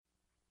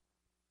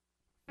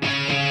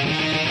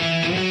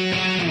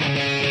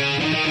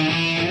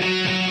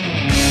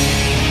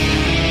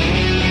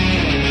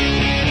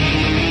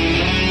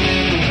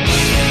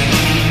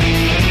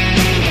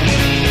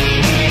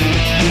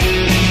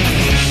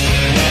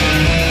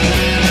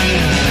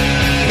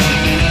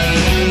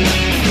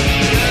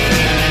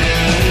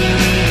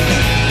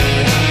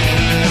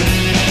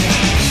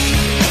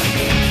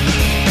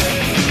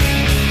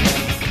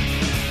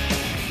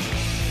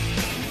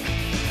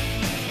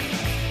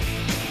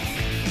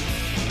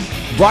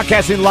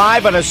Broadcasting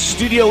live on a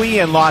Studio E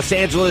in Los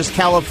Angeles,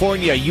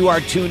 California. You are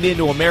tuned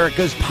into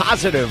America's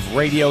positive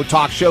radio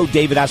talk show,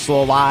 David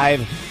Essel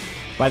Live.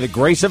 By the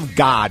grace of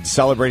God,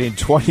 celebrating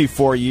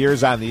 24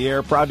 years on the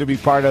air. Proud to be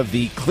part of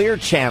the Clear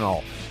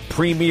Channel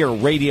Premier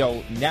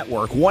Radio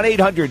Network.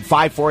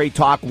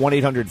 1-800-548-TALK,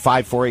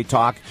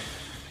 1-800-548-TALK.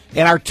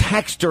 And our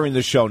text during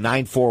the show,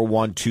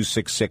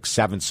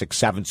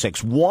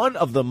 941-266-7676. One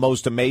of the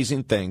most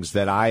amazing things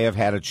that I have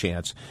had a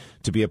chance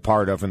to be a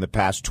part of in the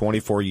past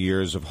 24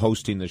 years of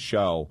hosting the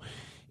show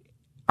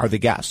are the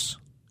guests.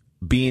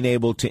 Being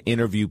able to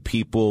interview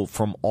people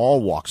from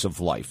all walks of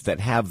life that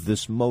have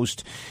this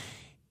most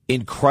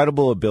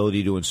incredible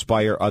ability to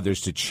inspire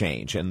others to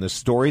change. And the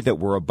story that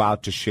we're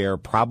about to share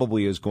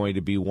probably is going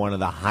to be one of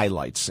the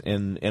highlights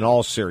in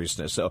all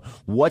seriousness. So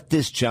what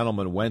this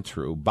gentleman went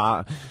through,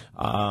 Bava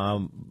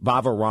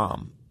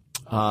Ram,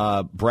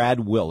 Brad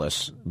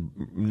Willis,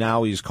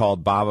 now he's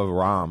called Bava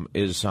Ram,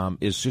 is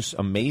just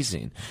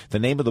amazing. The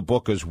name of the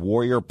book is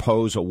Warrior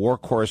Pose, a war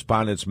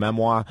correspondent's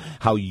memoir,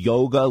 How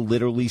Yoga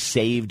Literally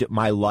Saved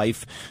My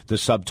Life. The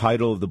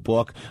subtitle of the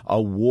book,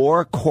 a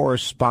war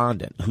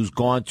correspondent who's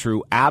gone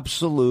through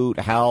absolute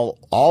hell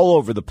all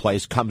over the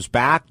place, comes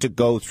back to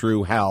go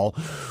through hell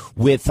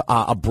with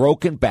a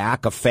broken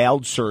back, a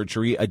failed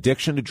surgery,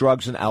 addiction to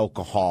drugs and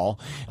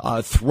alcohol,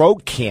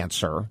 throat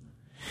cancer.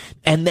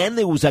 And then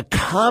there was a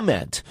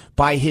comment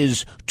by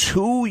his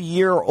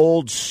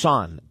 2-year-old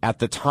son at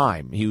the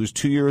time. He was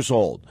 2 years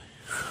old.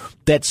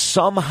 That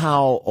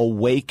somehow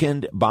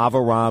awakened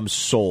Bava Ram's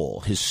soul,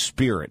 his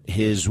spirit,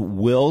 his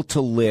will to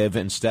live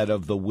instead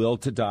of the will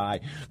to die,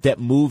 that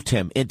moved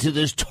him into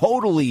this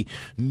totally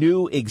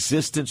new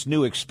existence,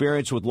 new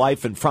experience with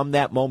life. And from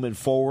that moment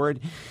forward,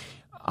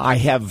 I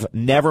have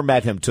never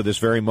met him to this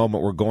very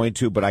moment we're going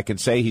to, but I can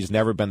say he's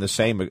never been the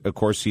same. Of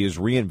course, he has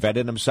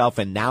reinvented himself,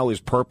 and now his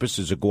purpose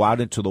is to go out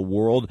into the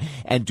world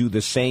and do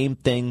the same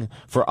thing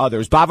for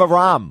others. Bava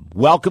Ram,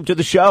 welcome to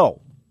the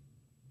show.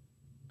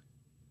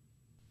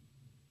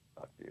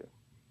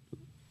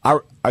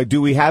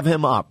 Do we have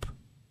him up?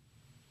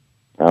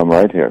 I'm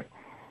right here.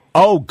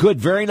 Oh, good.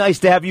 Very nice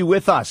to have you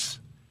with us.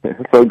 It's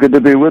so good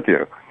to be with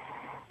you.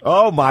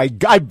 Oh, my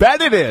God. I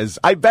bet it is.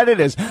 I bet it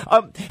is.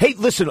 Hey,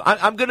 listen,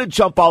 I'm going to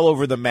jump all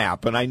over the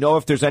map, and I know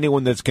if there's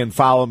anyone that can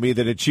follow me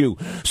that it's you.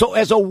 So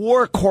as a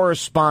war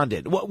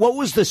correspondent, what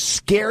was the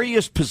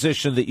scariest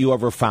position that you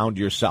ever found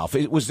yourself?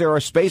 Was there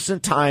a space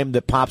and time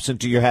that pops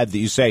into your head that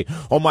you say,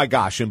 oh, my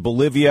gosh, in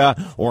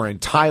Bolivia or in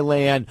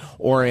Thailand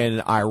or in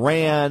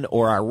Iran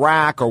or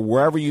Iraq or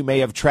wherever you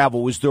may have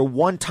traveled, was there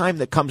one time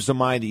that comes to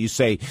mind that you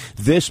say,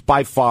 this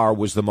by far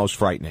was the most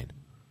frightening?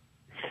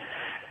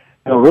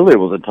 No, really, it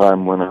was a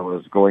time when I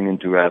was going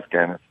into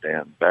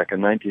Afghanistan back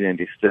in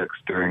 1986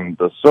 during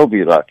the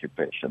Soviet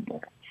occupation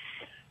there,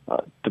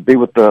 to be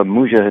with the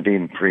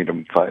Mujahideen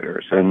freedom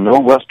fighters. And no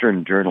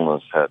Western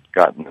journalists had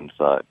gotten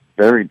inside.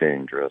 Very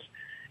dangerous.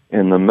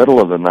 In the middle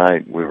of the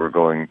night, we were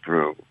going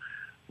through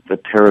the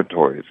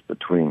territories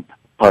between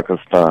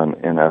Pakistan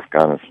and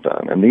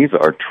Afghanistan. And these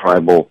are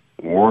tribal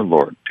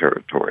warlord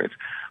territories.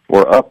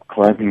 We're up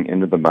climbing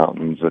into the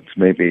mountains. It's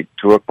maybe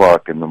 2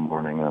 o'clock in the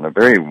morning on a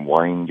very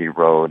windy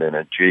road in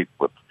a Jeep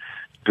with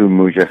 2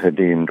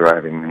 Mujahideen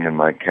driving me and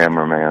my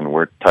cameraman.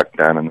 We're tucked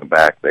down in the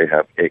back. They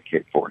have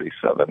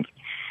AK-47s.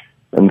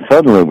 And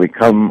suddenly we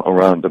come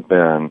around a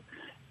bend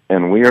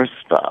and we are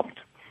stopped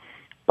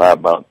by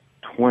about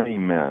 20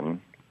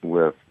 men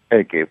with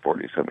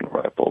AK-47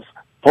 rifles,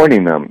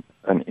 pointing them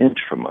an inch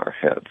from our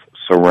heads,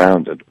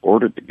 surrounded,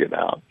 ordered to get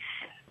out.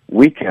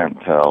 We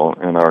can't tell,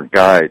 and our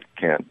guide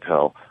can't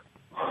tell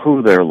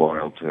who they're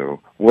loyal to,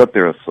 what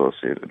they're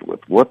associated with,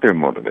 what their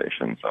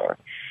motivations are.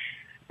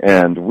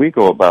 And we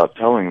go about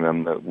telling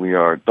them that we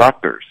are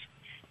doctors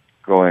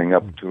going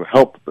up to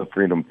help the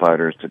freedom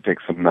fighters to take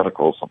some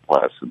medical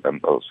supplies to them,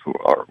 those who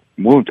are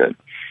wounded.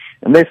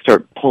 And they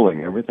start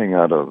pulling everything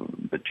out of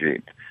the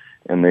Jeep.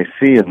 And they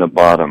see in the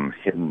bottom,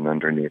 hidden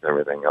underneath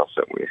everything else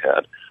that we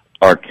had,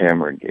 our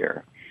camera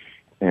gear.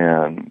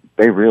 And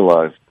they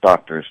realized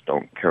doctors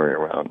don't carry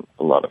around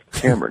a lot of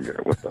camera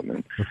gear with them.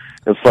 And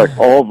it's like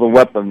all the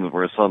weapons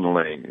were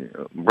suddenly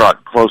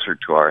brought closer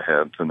to our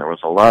heads, and there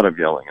was a lot of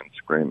yelling and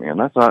screaming.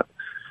 And I thought,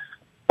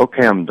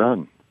 okay, I'm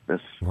done. This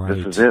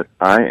is it.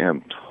 I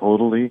am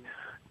totally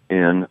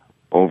in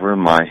over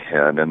my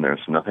head, and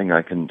there's nothing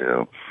I can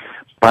do.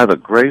 By the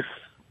grace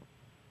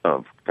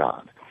of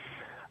God,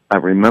 I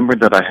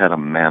remembered that I had a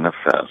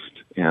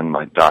manifest in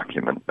my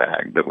document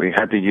bag that we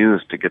had to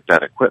use to get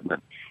that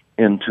equipment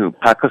into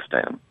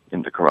Pakistan,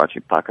 into Karachi,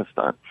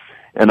 Pakistan.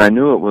 And I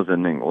knew it was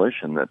in English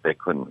and that they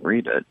couldn't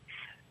read it.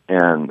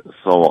 And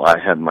so I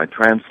had my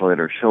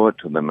translator show it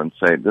to them and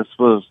say, this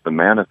was the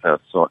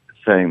manifest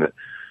saying that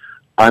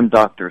I'm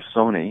Dr.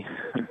 Sony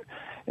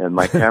and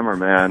my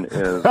cameraman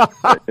is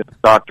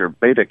Dr.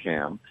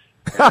 Betacam.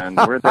 And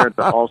we're there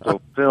to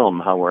also film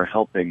how we're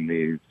helping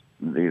these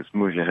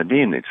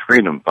Mujahideen, these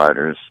freedom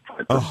fighters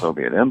fight the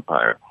Soviet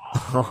Empire.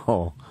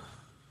 Oh.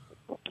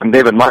 And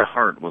David, my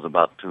heart was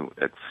about to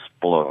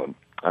explode.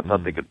 I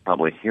thought they could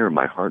probably hear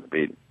my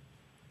heartbeat.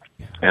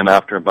 And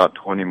after about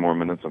 20 more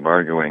minutes of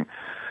arguing,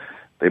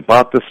 they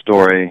bought the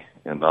story,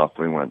 and off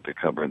we went to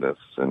cover this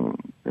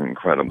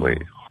incredibly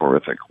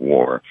horrific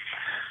war.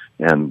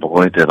 And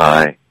boy, did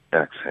I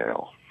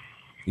exhale.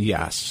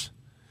 Yes.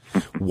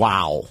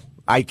 Wow.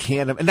 I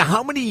can't. Now,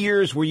 how many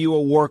years were you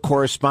a war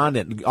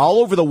correspondent all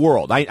over the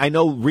world? I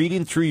know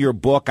reading through your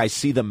book, I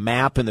see the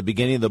map in the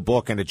beginning of the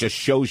book, and it just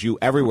shows you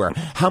everywhere.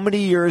 How many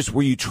years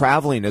were you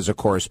traveling as a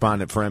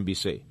correspondent for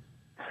NBC?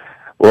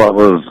 Well, I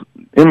was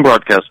in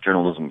broadcast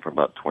journalism for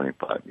about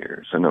 25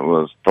 years, and it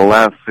was the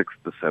last 6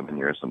 to 7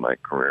 years of my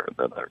career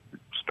that I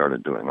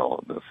started doing all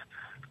of this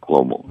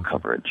global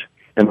coverage.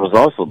 And it was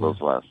also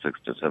those last 6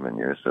 to 7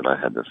 years that I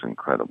had this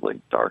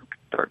incredibly dark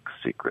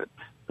secret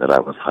that I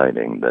was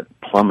hiding that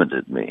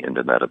plummeted me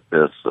into that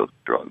abyss of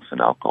drugs and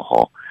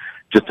alcohol.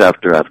 Just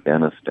after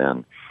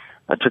Afghanistan,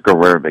 I took a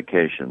rare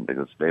vacation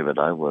because, David,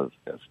 I was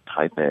as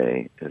type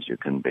A as you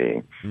can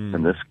be,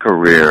 and this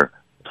career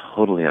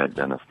totally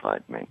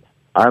identified me.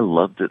 I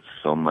loved it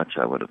so much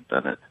I would have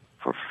done it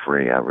for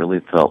free. I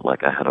really felt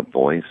like I had a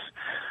voice.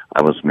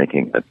 I was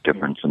making a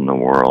difference in the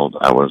world.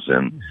 I was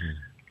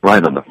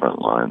right on the front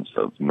lines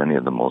of many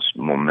of the most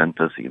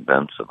momentous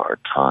events of our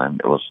time.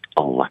 It was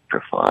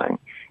electrifying.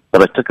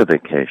 But I took a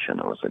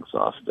vacation. I was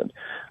exhausted.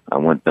 I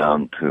went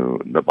down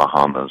to the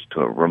Bahamas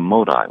to a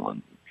remote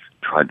island,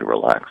 tried to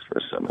relax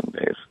for 7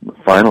 days. The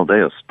final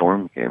day, a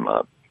storm came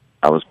up.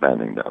 I was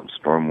battening down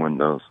storm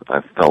windows. I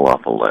fell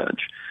off a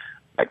ledge.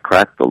 I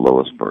cracked the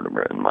lowest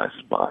vertebra in my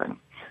spine.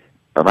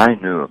 But I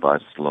knew if I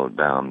slowed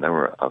down, there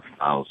were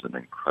 1,000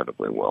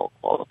 incredibly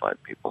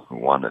well-qualified people who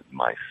wanted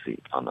my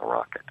seat on the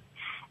rocket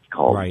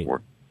called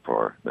Work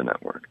for the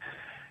Network.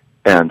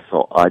 And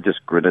so I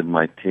just gritted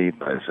my teeth.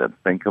 I said,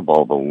 think of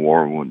all the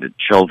war-wounded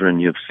children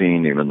you've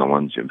seen, even the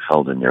ones you've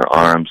held in your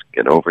arms.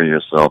 Get over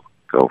yourself.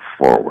 Go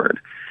forward.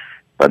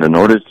 But in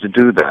order to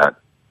do that,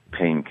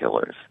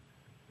 painkillers,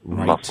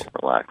 muscle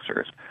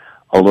relaxers,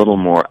 a little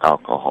more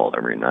alcohol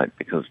every night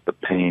because the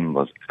pain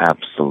was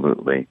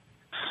absolutely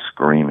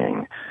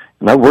screaming.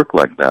 And I worked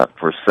like that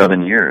for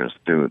 7 years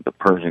through the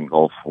Persian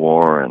Gulf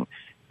War and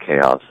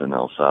chaos in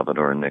El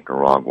Salvador and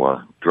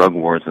Nicaragua, drug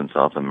wars in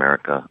South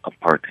America,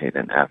 apartheid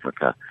in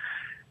Africa.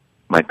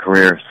 My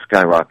career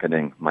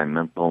skyrocketing, my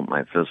mental,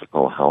 my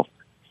physical health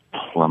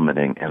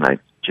plummeting, and I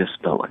just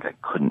felt like I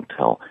couldn't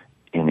tell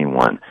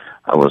anyone.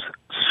 I was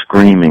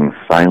screaming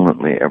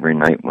silently every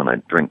night when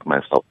I'd drink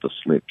myself to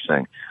sleep,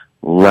 saying,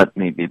 let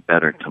me be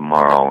better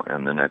tomorrow,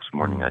 and the next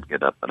morning I'd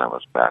get up and I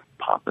was back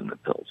popping the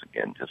pills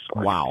again. Just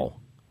so wow.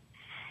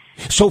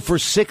 So for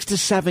 6 to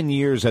 7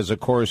 years as a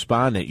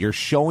correspondent, you're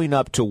showing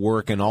up to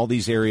work in all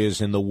these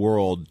areas in the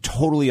world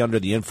totally under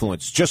the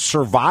influence, just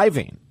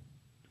surviving.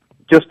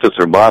 Just to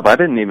survive. I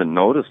didn't even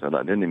notice it.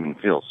 I didn't even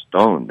feel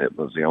stoned. It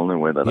was the only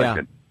way that I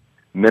could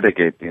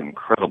mitigate the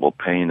incredible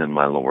pain in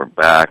my lower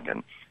back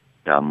and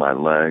down my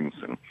legs,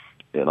 and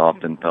it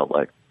often felt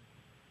like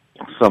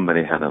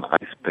somebody had an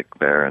ice pick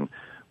there and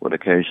would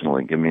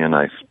occasionally give me a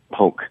nice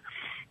poke.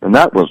 And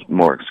that was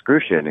more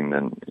excruciating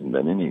than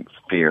any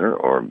fear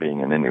or being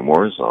in any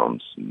war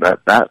zones.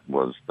 That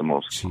was the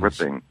most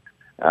gripping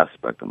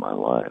aspect of my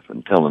life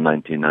until in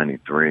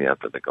 1993,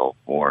 after the Gulf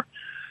War.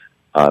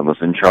 I was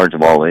in charge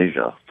of all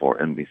Asia for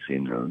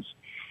NBC News,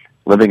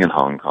 living in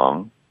Hong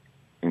Kong.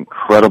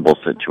 Incredible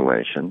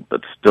situation,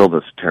 but still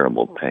this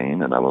terrible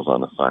pain, and I was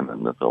on assignment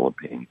in the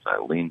Philippines. I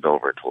leaned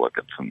over to look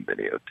at some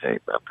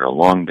videotape after a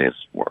long day's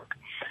work,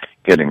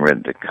 getting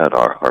ready to cut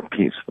our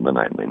piece for the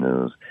nightly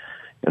news.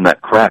 And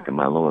that crack in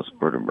my lowest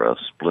vertebra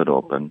split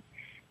open,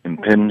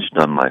 impinged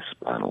on my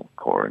spinal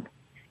cord.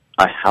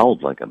 I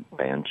howled like a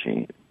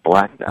banshee,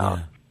 blacked out.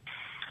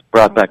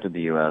 Brought back to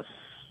the U.S.,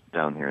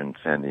 down here in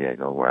San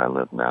Diego, where I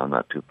live now,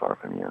 not too far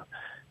from you.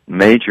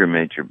 Major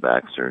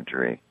back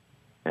surgery,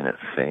 and it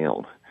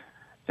failed.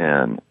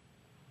 And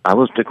I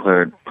was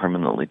declared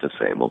permanently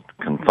disabled,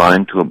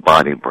 confined to a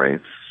body brace.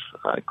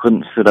 I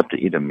couldn't sit up to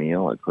eat a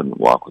meal. I couldn't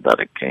walk without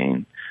a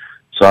cane.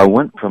 So I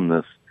went from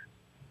this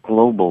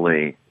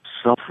globally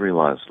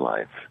self-realized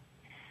life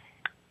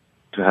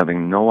to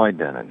having no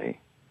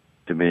identity,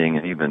 to being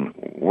in even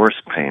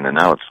worse pain, and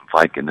now it's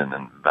Vicodin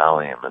and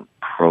Valium and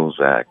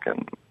Prozac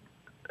and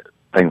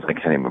things I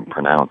can't even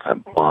pronounce. I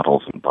have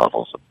bottles and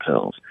bottles of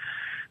pills.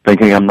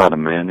 Thinking I'm not a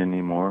man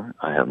anymore,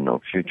 I have no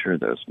future,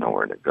 there's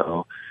nowhere to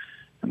go,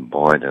 and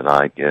boy, did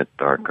I get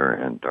darker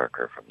and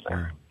darker from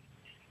there.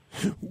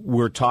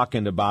 We're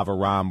talking to Bava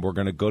Ram. We're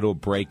going to go to a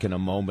break in a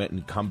moment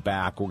and come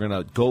back. We're going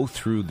to go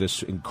through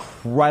this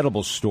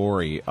incredible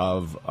story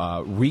of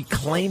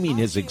reclaiming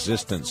his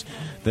existence.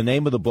 The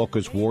name of the book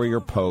is Warrior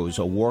Pose,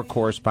 a war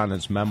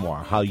correspondent's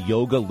memoir, how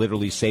yoga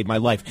literally saved my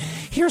life.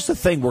 Here's the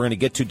thing we're going to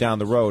get to down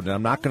the road, and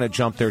I'm not going to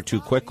jump there too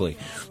quickly,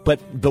 but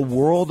the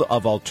world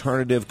of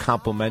alternative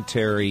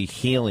complementary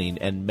healing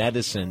and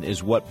medicine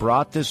is what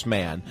brought this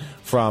man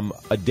from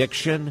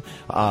addiction,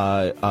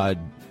 a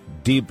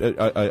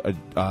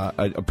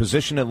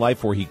position in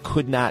life where he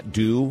could not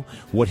do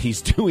what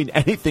he's doing,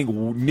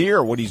 anything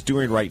near what he's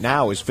doing right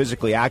now, as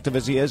physically active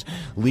as he is,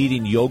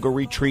 leading yoga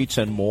retreats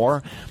and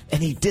more.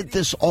 And he did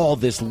this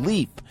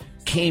leap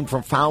came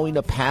from following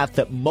a path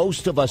that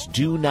most of us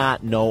do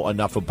not know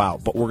enough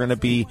about, but we're going to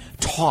be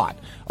taught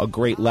a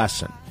great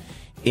lesson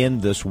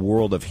in this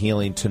world of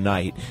healing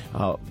tonight.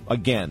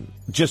 Again,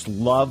 just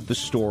love the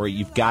story.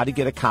 You've got to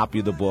get a copy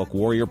of the book,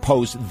 Warrior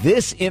Pose.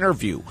 This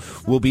interview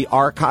will be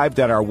archived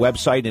at our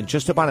website in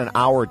just about an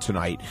hour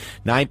tonight,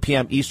 9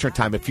 p.m. Eastern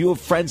Time. If you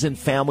have friends and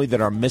family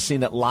that are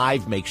missing it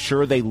live, make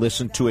sure they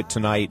listen to it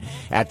tonight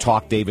at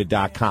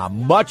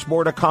TalkDavid.com. Much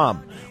more to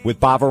come with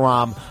Bava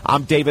Ram.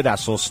 I'm David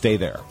Essel. Stay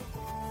there.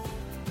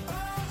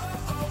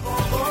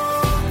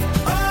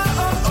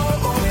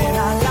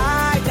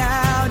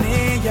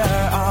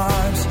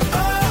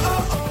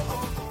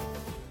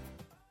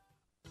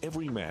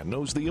 Every man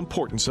knows the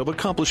importance of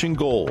accomplishing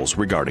goals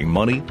regarding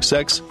money,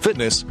 sex,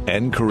 fitness,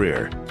 and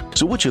career.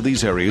 So which of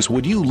these areas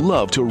would you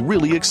love to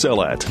really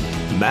excel at?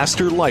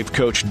 Master Life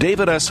Coach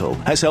David Essel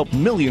has helped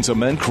millions of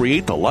men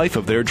create the life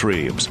of their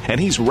dreams, and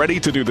he's ready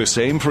to do the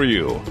same for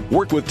you.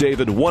 Work with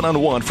David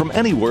one-on-one from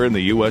anywhere in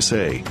the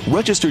USA.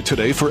 Register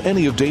today for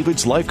any of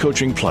David's life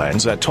coaching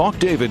plans at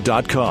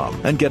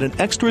TalkDavid.com and get an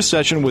extra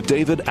session with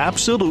David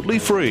absolutely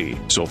free.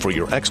 So for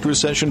your extra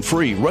session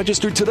free,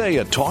 register today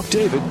at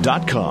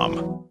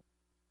TalkDavid.com.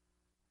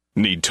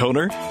 Need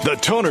toner? The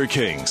Toner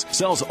Kings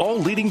sells all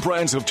leading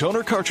brands of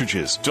toner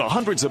cartridges to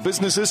hundreds of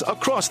businesses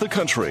across the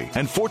country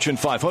and Fortune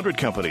 500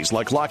 companies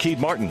like Lockheed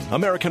Martin,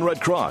 American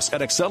Red Cross,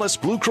 and Excellus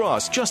Blue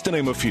Cross, just to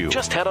name a few.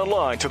 Just head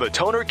online to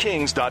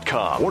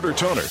thetonerkings.com. Order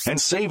toner and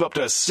save up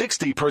to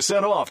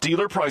 60% off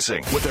dealer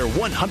pricing with their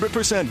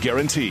 100%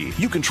 guarantee.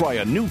 You can try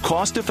a new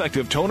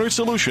cost-effective toner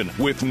solution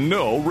with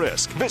no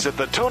risk. Visit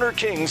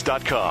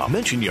thetonerkings.com.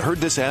 Mention you heard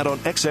this ad on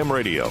XM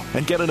Radio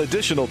and get an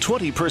additional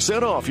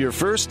 20% off your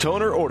first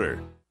toner order.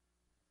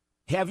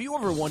 Have you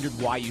ever wondered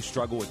why you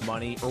struggle with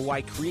money, or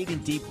why creating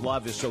deep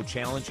love is so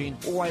challenging,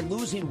 or why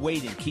losing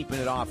weight and keeping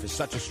it off is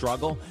such a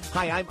struggle?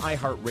 Hi, I'm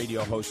iHeartRadio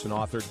host and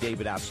author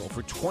David Essel.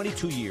 For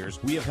 22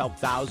 years, we have helped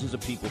thousands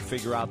of people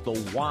figure out the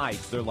why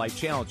to their life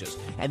challenges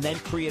and then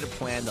create a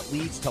plan that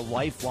leads to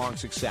lifelong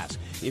success.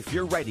 If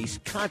you're ready,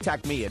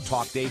 contact me at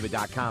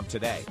TalkDavid.com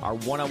today. Our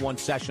one-on-one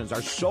sessions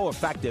are so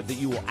effective that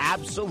you will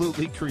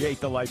absolutely create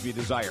the life you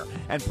desire.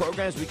 And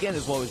programs begin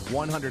as low as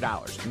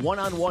 $100.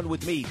 One-on-one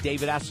with me,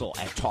 David Essel,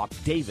 at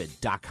TalkDavid.com.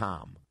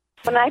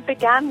 When I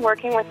began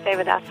working with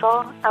David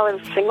Essel, I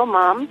was a single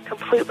mom,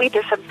 completely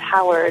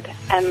disempowered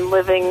and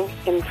living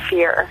in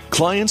fear.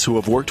 Clients who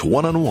have worked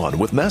one-on-one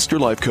with Master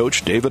Life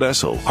Coach David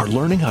Essel are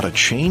learning how to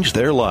change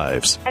their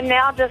lives. And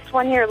now, just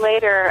 1 year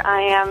later,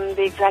 I am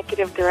the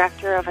executive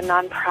director of a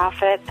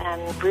nonprofit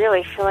and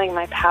really feeling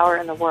my power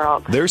in the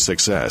world. Their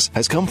success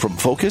has come from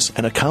focus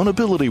and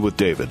accountability with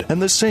David,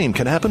 and the same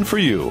can happen for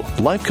you.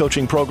 Life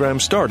coaching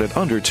programs start at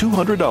under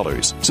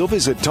 $200, so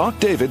visit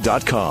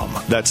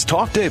TalkDavid.com. That's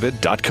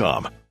TalkDavid.com.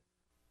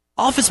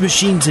 Office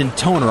machines and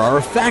toner are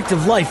a fact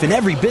of life in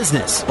every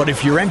business. But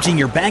if you're emptying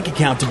your bank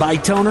account to buy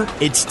toner,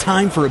 it's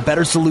time for a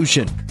better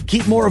solution.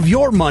 Keep more of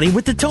your money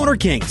with the Toner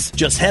Kings.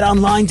 Just head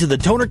online to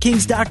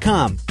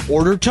thetonerkings.com,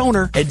 order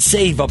toner, and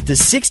save up to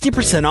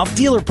 60% off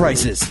dealer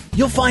prices.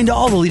 You'll find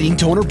all the leading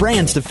toner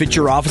brands to fit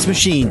your office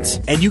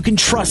machines. And you can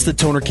trust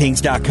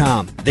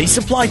thetonerkings.com. They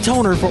supply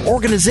toner for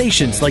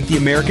organizations like the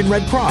American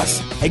Red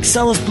Cross,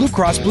 Excellus Blue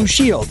Cross Blue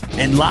Shield,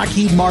 and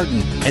Lockheed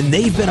Martin. And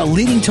they've been a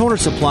leading toner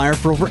supplier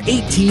for over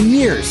 18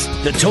 years.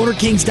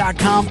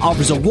 Thetonerkings.com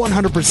offers a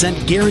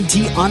 100%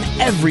 guarantee on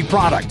every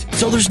product.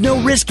 So there's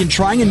no risk in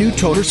trying a new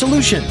toner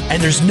solution. And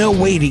there's no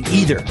waiting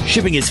either.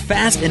 Shipping is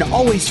fast and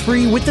always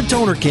free with the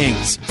Toner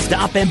Kings.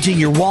 Stop emptying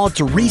your wallet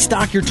to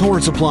restock your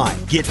toner supply.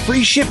 Get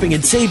free shipping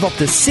and save up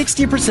to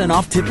 60%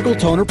 off typical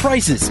toner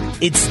prices.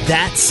 It's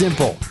that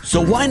simple.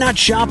 So why not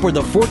shop where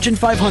the Fortune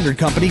 500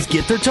 companies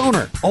get their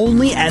toner?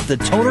 Only at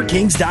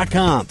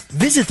thetonerkings.com.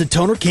 Visit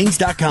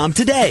thetonerkings.com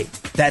today.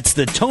 That's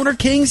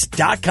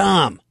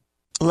thetonerkings.com.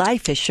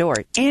 Life is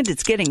short, and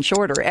it's getting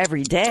shorter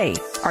every day.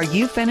 Are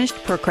you finished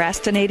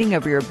procrastinating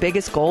over your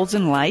biggest goals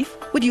in life?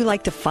 Would you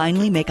like to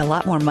finally make a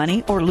lot more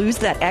money or lose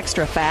that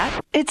extra fat?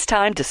 It's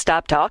time to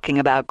stop talking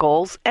about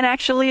goals and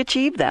actually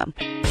achieve them.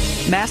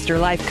 Master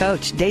Life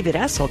Coach David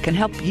Essel can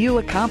help you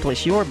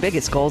accomplish your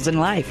biggest goals in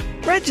life.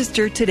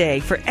 Register today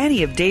for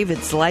any of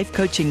David's life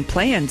coaching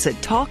plans at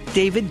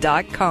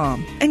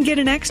TalkDavid.com and get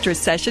an extra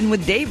session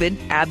with David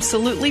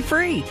absolutely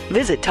free.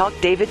 Visit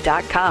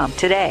TalkDavid.com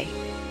today.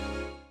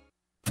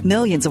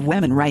 Millions of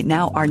women right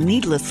now are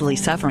needlessly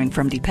suffering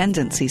from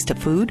dependencies to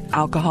food,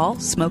 alcohol,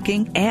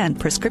 smoking, and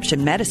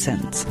prescription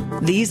medicines.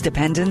 These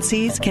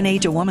dependencies can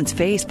age a woman's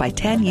face by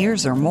 10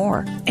 years or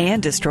more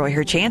and destroy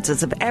her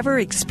chances of ever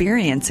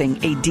experiencing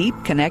a deep,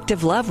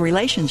 connective love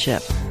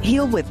relationship.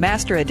 Heal with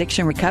Master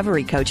Addiction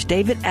Recovery Coach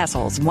David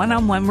Essel's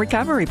one-on-one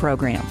recovery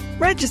program.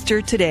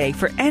 Register today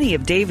for any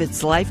of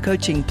David's life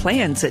coaching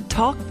plans at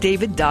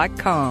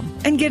TalkDavid.com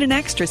and get an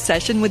extra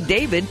session with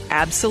David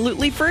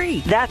absolutely free.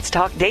 That's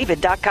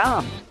TalkDavid.com. Give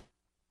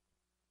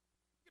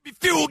me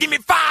fuel, give me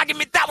fire, give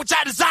me that which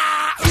I desire.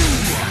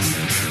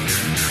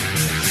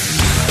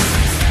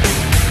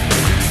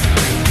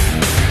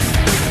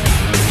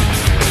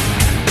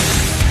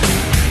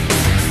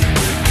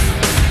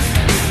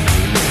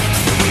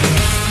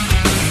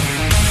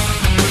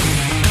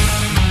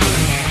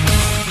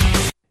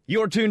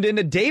 You're tuned in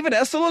to David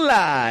Essel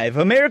Alive,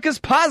 America's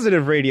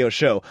positive radio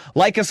show.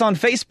 Like us on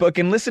Facebook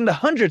and listen to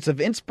hundreds of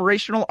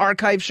inspirational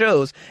archive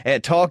shows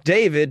at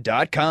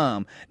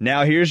TalkDavid.com.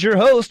 Now here's your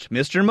host,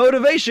 Mr.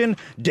 Motivation,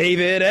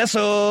 David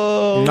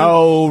Essel.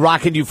 No,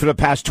 rocking you for the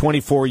past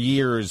 24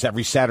 years,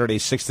 every Saturday,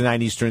 6 to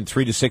 9 Eastern,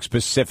 3 to 6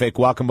 Pacific.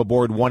 Welcome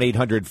aboard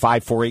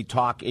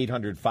 1-800-548-TALK,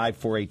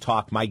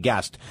 800-548-TALK. My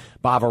guest,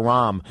 Bava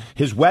Ram.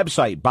 His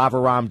website,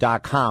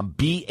 bavaram.com,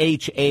 BHAVARAM,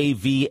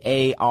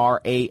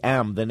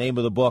 the name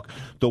of the book,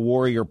 The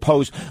Warrior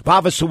Pose.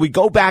 Bava, so we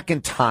go back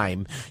in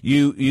time.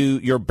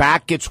 Your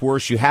back gets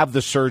worse. You have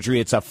the surgery.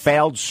 It's a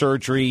failed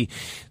surgery.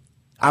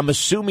 I'm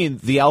assuming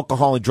the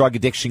alcohol and drug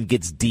addiction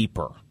gets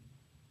deeper.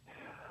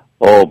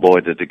 Oh,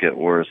 boy, did it get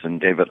worse. And,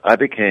 David, I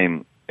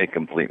became a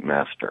complete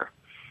master.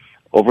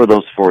 Over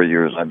those 4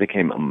 years, I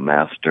became a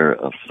master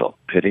of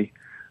self-pity,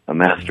 a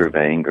master of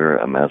anger,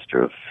 a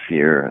master of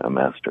fear, a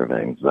master of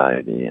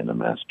anxiety, and a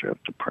master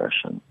of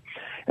depression.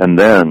 And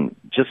then,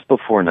 just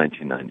before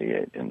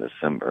 1998, in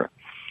December,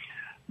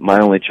 my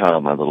only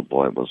child, my little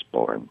boy, was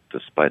born,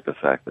 despite the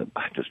fact that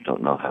I just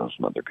don't know how his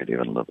mother could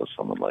even live with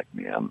someone like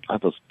me. I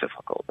was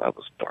difficult. I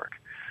was dark.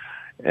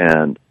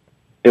 And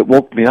it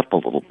woke me up a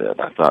little bit.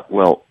 I thought,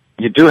 well,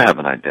 you do have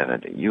an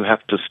identity. You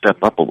have to step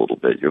up a little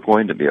bit. You're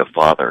going to be a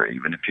father,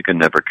 even if you can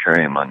never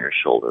carry him on your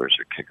shoulders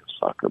or kick a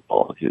soccer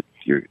ball. This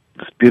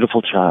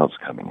beautiful child's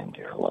coming into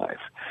your life.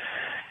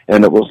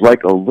 And it was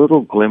like a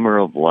little glimmer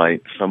of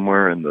light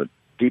somewhere in the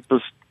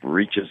deepest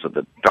reaches of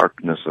the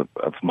darkness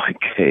of my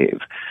cave.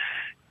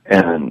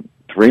 And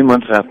 3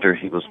 months after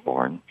he was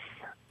born,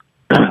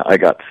 I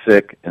got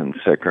sick and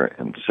sicker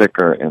and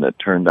sicker, and it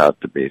turned out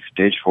to be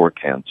stage 4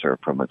 cancer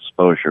from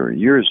exposure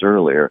years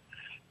earlier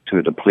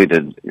to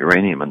depleted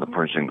uranium in the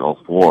Persian Gulf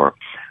War.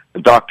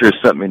 The doctor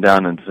set me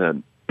down and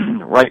said,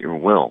 write your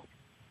will.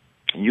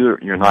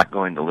 You're not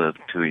going to live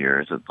 2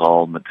 years. It's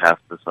all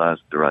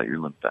metastasized throughout your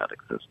lymphatic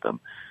system.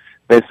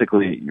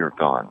 Basically, you're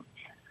gone.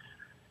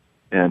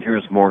 And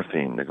here's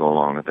morphine to go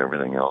along with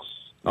everything else.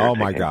 Oh,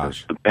 my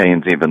gosh. The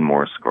pain's even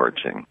more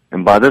scorching.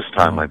 And by this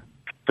time, I've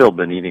still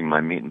been eating my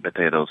meat and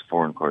potatoes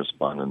foreign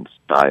correspondence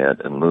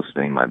diet and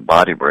loosening my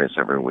body brace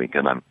every week,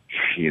 and I'm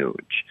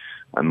huge.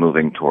 I'm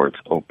moving towards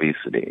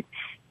obesity.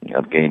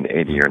 I've gained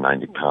 80 or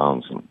 90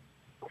 pounds, and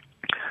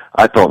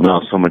I felt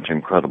now so much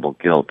incredible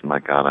guilt. My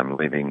God, I'm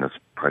leaving this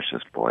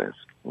precious boy's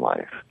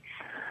life.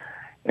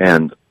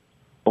 And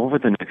over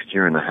the next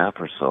year and a half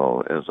or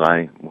so, as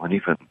I went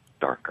even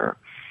darker,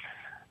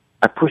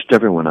 I pushed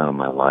everyone out of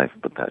my life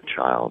but that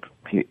child.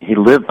 He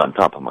lived on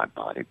top of my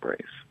body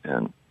brace,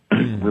 and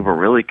we were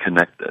really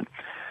connected.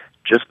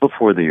 Just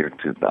before the year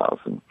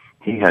 2000,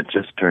 he had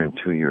just turned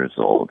 2 years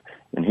old,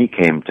 and he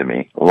came to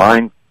me,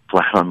 lying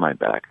flat on my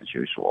back as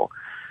usual.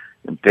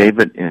 And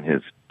David, in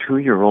his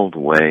 2-year-old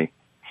way,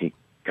 he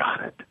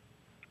got it.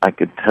 I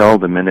could tell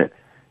the minute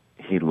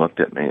he looked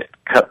at me, it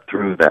cut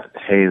through that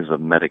haze of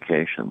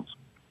medications.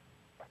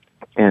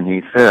 And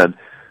he said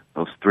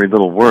those 3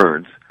 little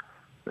words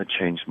that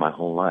changed my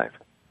whole life.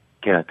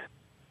 Get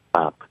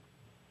up,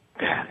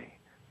 Daddy.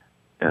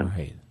 And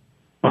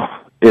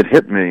it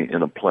hit me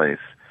in a place,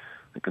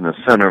 like in the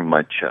center of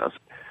my chest,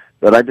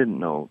 that I didn't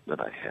know that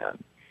I had.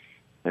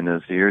 And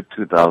as the year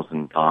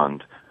 2000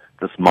 dawned,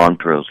 this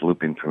mantra was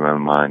looping through my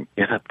mind,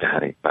 get up,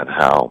 Daddy, but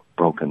how?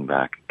 Broken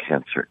back,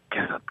 cancer,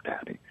 get up,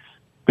 Daddy.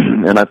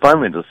 And I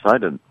finally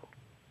decided,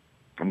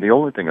 and the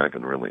only thing I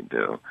could really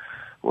do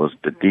was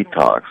to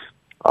detox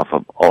off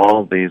of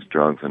all these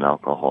drugs and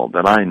alcohol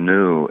that I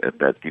knew at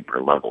that deeper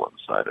level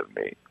inside of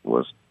me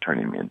was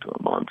turning me into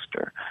a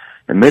monster.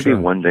 And maybe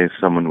one day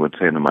someone would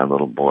say to my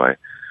little boy,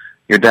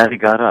 your daddy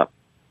got up.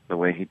 The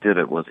way he did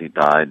it was he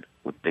died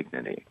with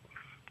dignity.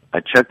 I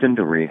checked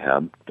into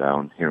rehab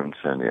down here in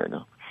San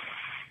Diego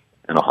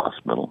in a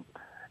hospital.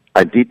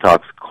 I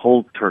detoxed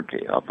cold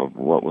turkey off of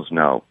what was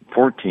now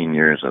 14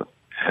 years of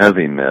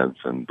heavy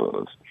meds and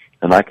booze.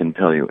 And I can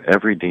tell you,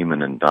 every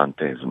demon in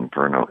Dante's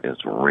Inferno is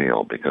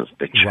real because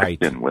they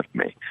checked in with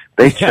me.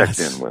 They checked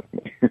in with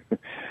me.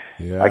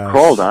 I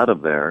crawled out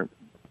of there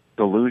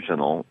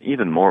delusional,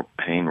 even more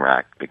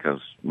pain-racked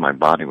because my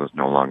body was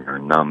no longer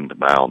numbed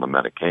by all the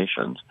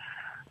medications,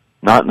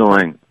 not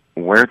knowing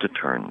where to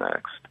turn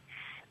next.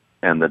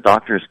 And the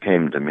doctors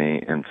came to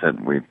me and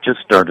said, we've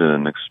just started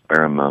an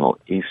experimental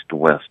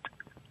east-west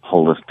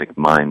holistic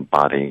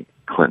mind-body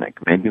clinic.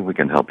 Maybe we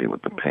can help you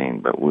with the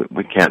pain, but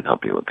we can't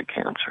help you with the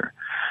cancer.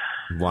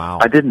 Wow.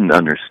 I didn't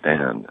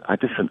understand. I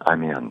just said,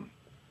 I'm in.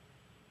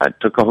 I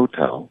took a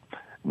hotel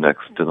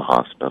next to the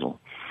hospital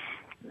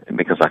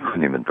because I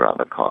couldn't even drive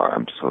a car.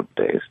 I'm so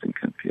dazed and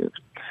confused.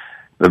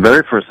 The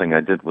very first thing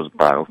I did was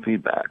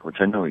biofeedback,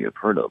 which I know you've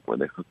heard of, where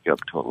they hook you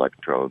up to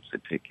electrodes. They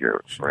take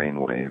your brain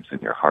waves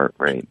and your heart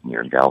rate and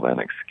your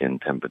galvanic skin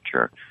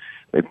temperature.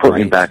 They put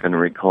me back in a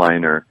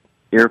recliner,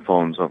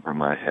 earphones over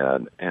my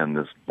head, and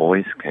this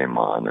voice came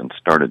on and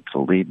started to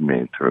lead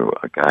me through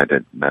a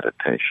guided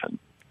meditation,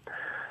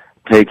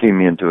 taking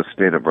me into a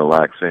state of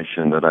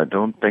relaxation that I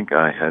don't think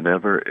I had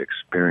ever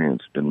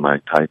experienced in my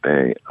type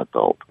A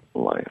adult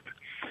life.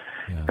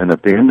 Yeah. And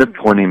at the end of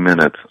 20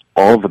 minutes,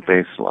 all the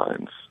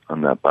baselines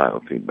on that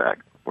biofeedback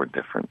were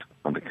different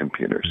on the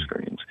computer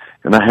screens.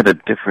 And I had a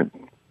different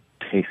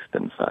taste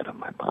inside of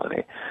my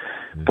body.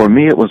 For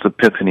me, it was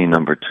epiphany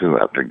number 2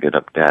 after Get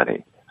Up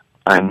Daddy.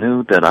 I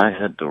knew that I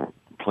had to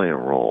play a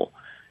role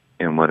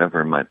in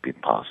whatever might be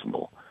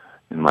possible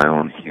in my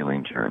own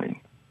healing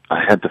journey.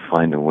 I had to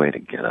find a way to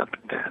get up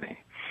Daddy.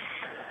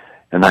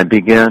 And I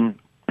began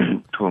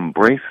to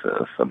embrace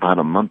this about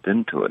a month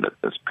into it at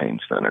this pain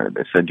center.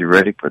 They said, "You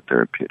ready for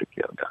therapeutic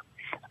yoga?"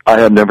 I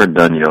had never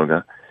done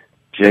yoga.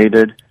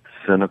 Jaded,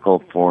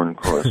 cynical foreign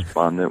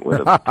correspondent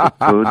would have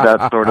poo-pooed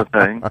that sort of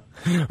thing.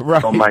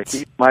 Right.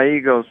 So my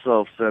ego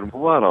self said,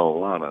 "What a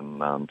lot of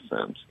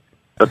nonsense."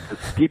 But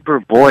this deeper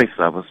voice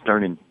I was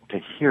starting to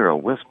hear a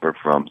whisper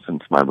from,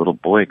 since my little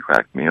boy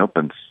cracked me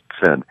open,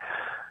 said,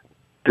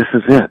 "This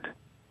is it."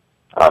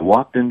 I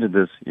walked into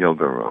this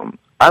yoga room.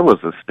 I was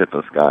the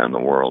stiffest guy in the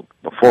world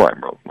before I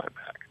broke my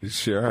back.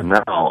 Sure. And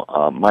now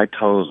my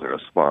toes are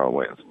as far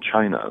away as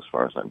China as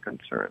far as I'm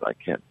concerned. I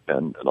can't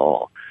bend at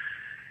all.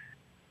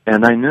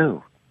 And I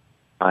knew.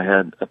 I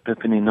had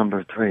epiphany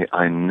number 3.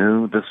 I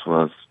knew this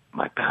was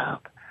my path.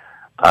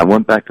 I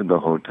went back to the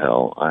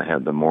hotel. I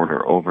had them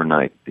order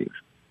overnight these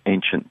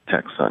ancient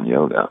texts on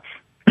yoga.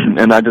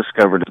 And I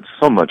discovered it's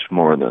so much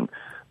more than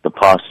the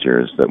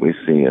postures that we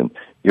see in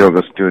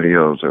yoga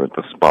studios or at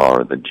the spa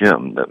or the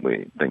gym that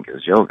we think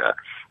is yoga.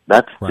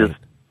 That's just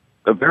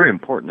a very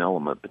important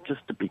element, but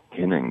just the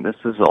beginning. This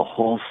is a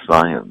whole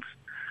science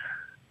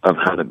of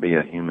how to be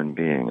a human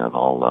being on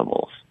all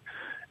levels.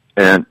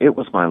 And it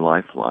was my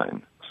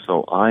lifeline.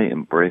 So I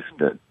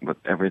embraced it with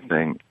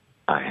everything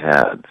I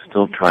had,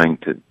 still trying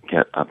to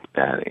get up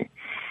Daddy.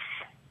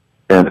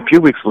 And a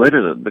few weeks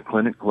later, the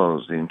clinic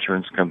closed. The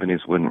insurance companies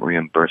wouldn't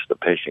reimburse the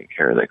patient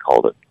care. They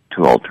called it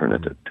too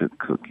alternative, too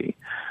kooky.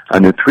 I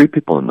knew 3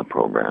 people in the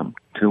program.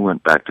 2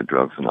 went back to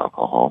drugs and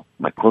alcohol.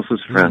 My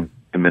closest friend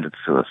committed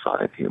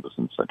suicide. He was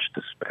in such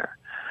despair.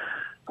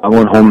 I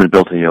went home and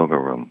built a yoga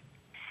room.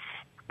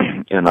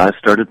 And I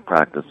started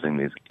practicing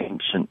these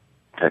ancient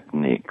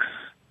techniques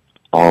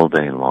all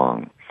day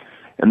long.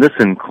 And this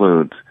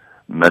includes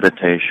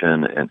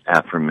meditation and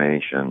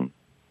affirmation,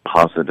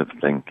 positive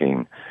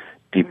thinking,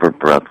 deeper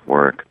breath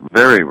work,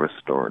 very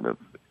restorative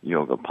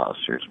yoga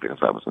postures because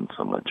I was in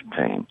so much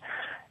pain,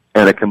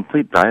 and a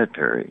complete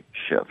dietary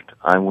shift.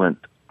 I went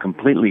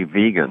completely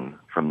vegan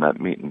from that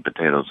meat and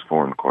potatoes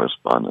foreign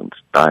correspondence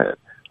diet.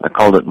 I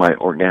called it my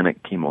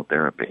organic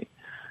chemotherapy.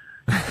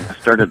 I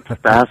started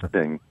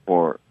fasting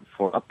for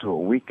up to a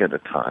week at a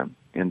time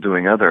and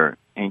doing other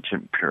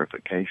ancient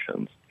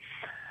purifications.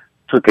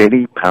 Took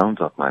 80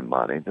 pounds off my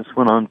body. This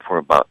went on for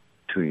about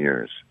 2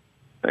 years.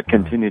 I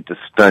continued to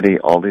study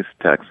all these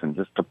texts and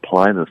just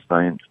apply the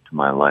science to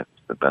my life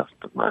to the best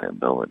of my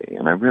ability.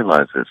 And I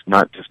realized it's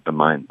not just a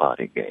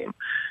mind-body game.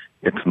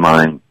 It's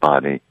mind,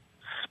 body,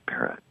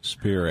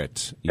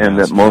 spirit. Yes. And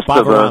that most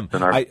of us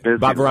in our busy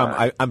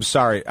lives... I'm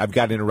sorry, I've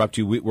got to interrupt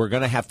you. We're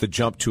going to have to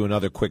jump to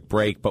another quick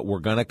break, but we're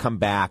going to come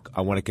back.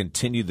 I want to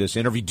continue this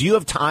interview. Do you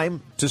have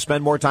time to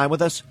spend more time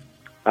with us?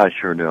 I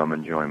sure do. I'm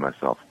enjoying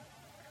myself.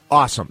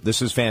 Awesome.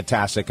 This is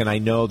fantastic, and I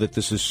know that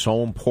this is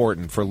so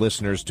important for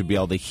listeners to be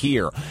able to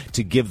hear,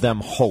 to give them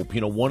hope. You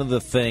know, one of the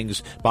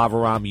things,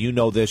 Bhavaram, you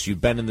know this, you've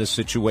been in this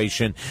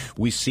situation,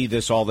 we see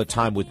this all the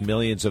time with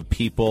millions of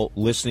people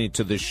listening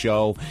to this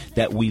show,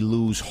 that we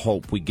lose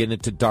hope. We get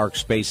into dark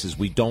spaces.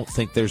 We don't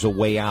think there's a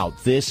way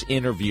out. This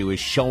interview is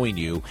showing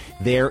you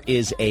there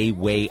is a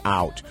way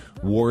out.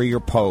 Warrior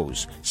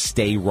Pose.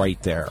 Stay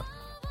right there.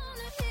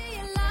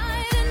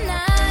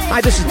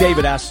 Hi, this is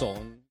David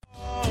Essel.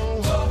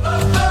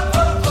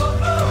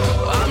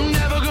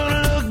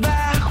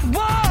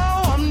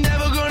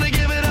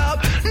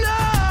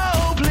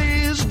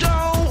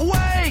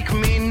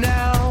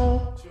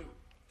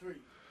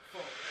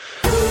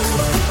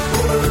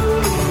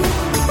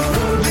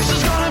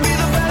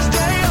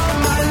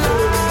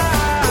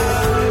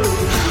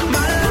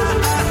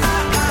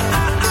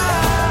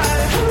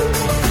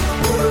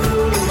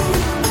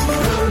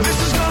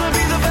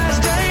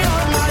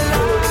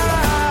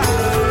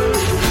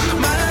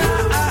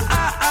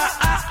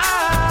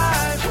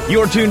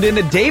 You're tuned in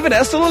to David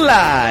Essel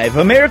Alive,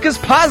 America's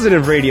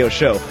positive radio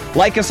show.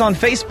 Like us on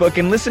Facebook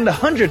and listen to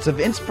hundreds of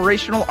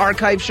inspirational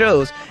archive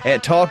shows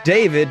at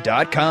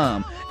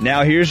TalkDavid.com.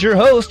 Now here's your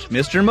host,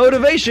 Mr.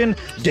 Motivation,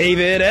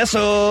 David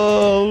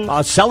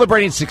Essel.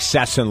 Celebrating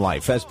success in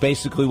life. That's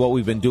basically what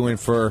we've been doing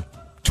for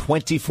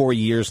 24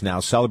 years now,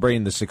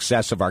 celebrating the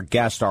success of our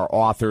guests, our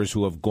authors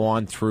who have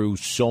gone through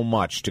so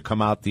much to come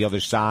out the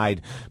other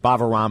side.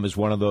 Bhavaram is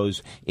one of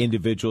those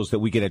individuals that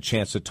we get a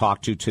chance to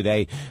talk to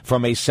today.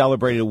 From a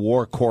celebrated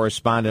war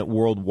correspondent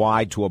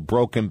worldwide to a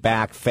broken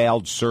back,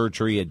 failed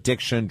surgery,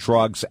 addiction,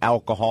 drugs,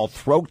 alcohol,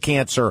 throat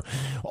cancer,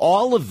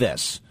 all of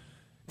this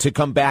to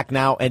come back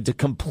now and to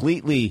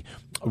completely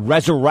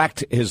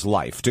resurrect his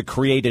life, to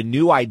create a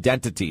new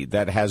identity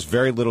that has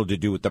very little to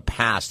do with the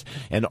past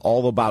and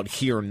all about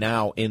here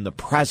now in the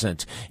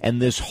present.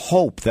 And this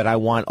hope that I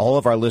want all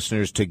of our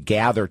listeners to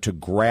gather, to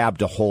grab,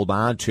 to hold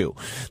on to,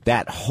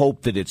 that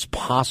hope that it's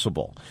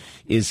possible,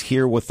 is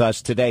here with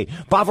us today.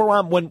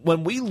 Bhavaram,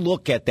 when we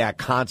look at that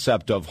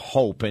concept of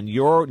hope, and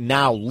you're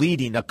now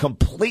leading a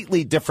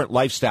completely different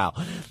lifestyle,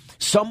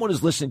 someone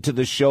is listening to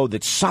the show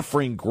that's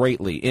suffering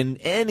greatly in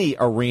any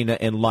arena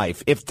in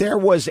life. If there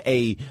was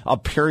a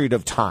period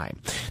of time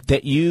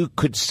that you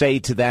could say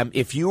to them,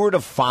 if you were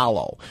to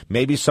follow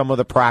maybe some of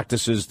the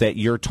practices that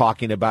you're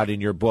talking about in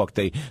your book,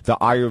 the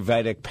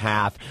Ayurvedic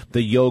path,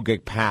 the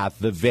yogic path,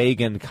 the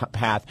vegan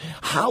path,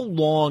 how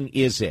long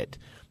is it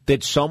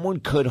that someone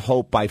could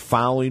hope by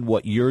following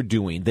what you're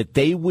doing that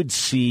they would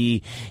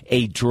see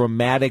a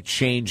dramatic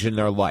change in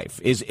their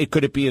life?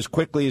 Could it be as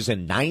quickly as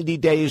in 90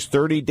 days,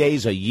 30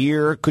 days, a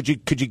year? Could you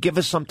give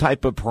us some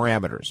type of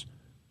parameters?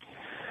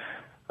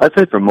 I'd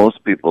say for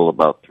most people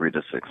about 3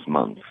 to 6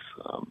 months.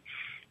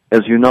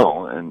 As you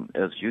know, and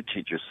as you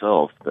teach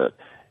yourself, that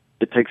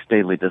it takes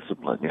daily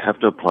discipline. You have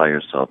to apply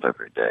yourself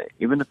every day,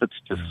 even if it's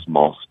just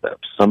small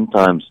steps.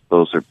 Sometimes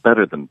those are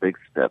better than big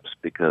steps,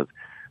 because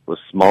with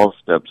small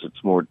steps,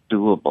 it's more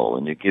doable,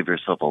 and you give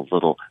yourself a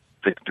little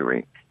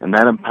victory. And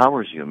that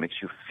empowers you, makes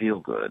you feel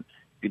good.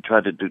 If you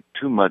try to do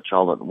too much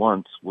all at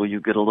once, well,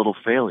 you get a little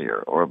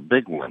failure or a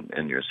big one,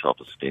 and your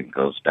self-esteem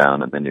goes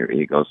down, and then your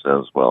ego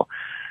says, well,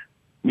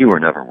 you were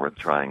never worth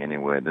trying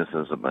anyway. This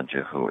is a bunch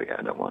of hooey.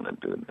 I don't want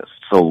to do this.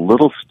 So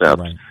little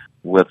steps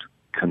with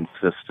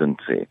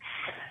consistency.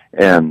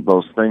 And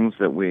those things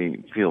that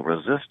we feel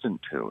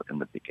resistant to in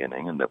the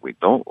beginning and that we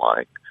don't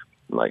like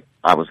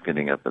I was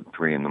getting up at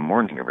 3 a.m.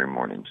 every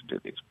morning to do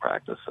these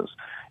practices,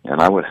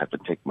 and I would have to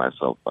take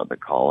myself by the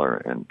collar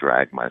and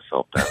drag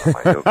myself down to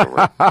my yoga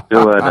room to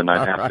do it, and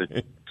I'd have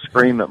to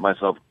scream at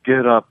myself,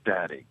 "Get up,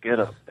 Daddy, get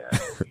up,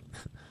 Daddy."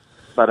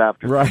 But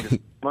after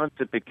 6 months,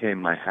 it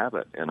became my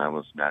habit, and I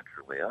was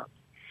naturally up.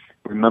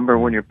 Remember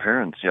when your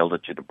parents yelled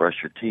at you to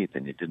brush your teeth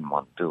and you didn't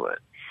want to do it,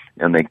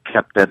 and they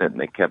kept at it and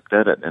they kept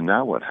at it, and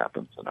now what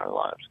happens in our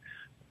lives?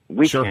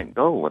 We can't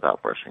go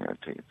without brushing our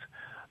teeth.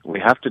 We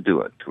have to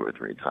do it 2 or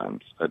 3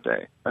 times a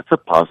day. That's a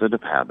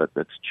positive habit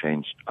that's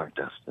changed our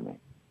destiny.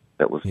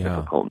 That was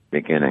difficult in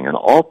the beginning, and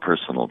all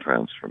personal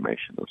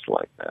transformation is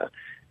like that.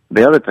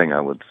 The other thing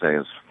I would say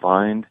is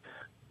find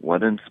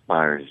what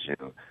inspires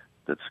you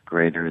that's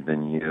greater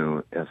than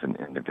you as an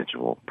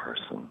individual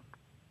person.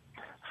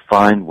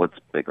 Find what's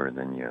bigger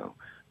than you.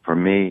 For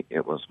me,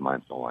 it was my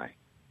boy.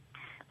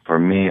 For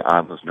me, I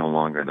was no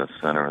longer the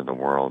center of the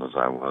world as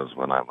I was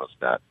when I was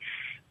that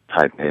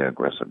type A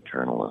aggressive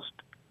journalist.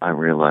 I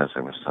realized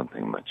there was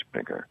something much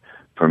bigger.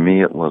 For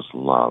me, it was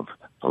love,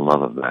 the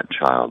love of that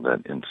child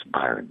that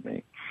inspired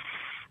me.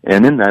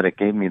 And in that, it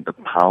gave me the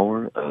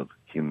power of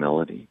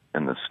humility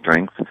and the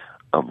strength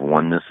of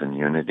oneness and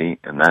unity,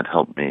 and that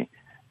helped me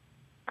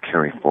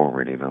carry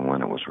forward even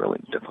when it was really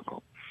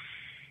difficult.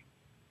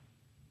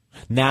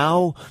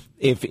 Now,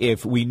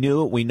 if we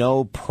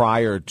know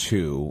prior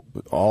to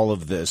all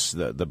of this,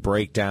 the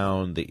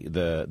breakdown,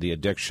 the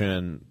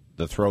addiction,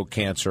 the throat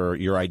cancer,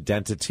 your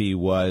identity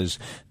was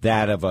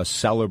that of a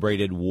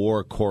celebrated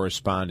war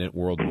correspondent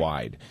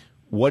worldwide.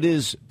 What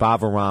is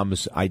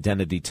Bhavaram's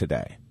identity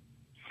today?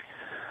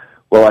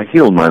 Well, I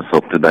healed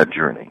myself through that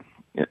journey.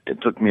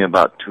 It took me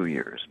about 2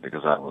 years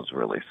because I was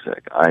really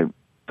sick. I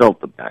felt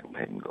the back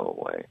pain go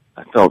away.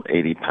 I felt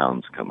 80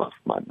 pounds come off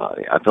my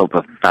body. I felt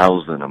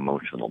 1,000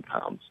 emotional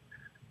pounds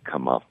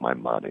come off my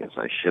body as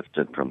I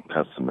shifted from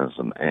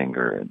pessimism,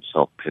 anger, and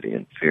self-pity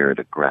and fear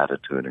to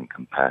gratitude and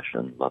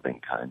compassion,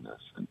 loving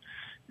kindness,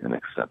 and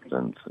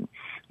acceptance. And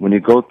when you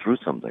go through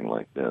something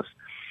like this,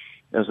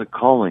 there's a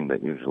calling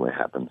that usually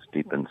happens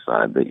deep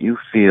inside that you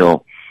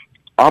feel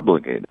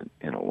obligated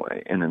in a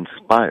way and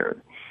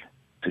inspired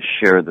to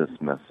share this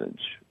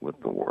message with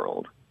the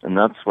world. And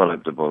that's what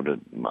I've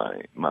devoted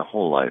my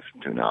whole life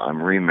to now.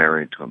 I'm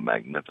remarried to a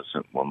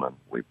magnificent woman.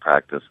 We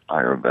practice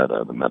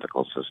Ayurveda, the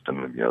medical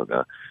system of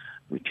yoga.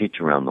 We teach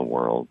around the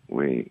world.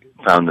 We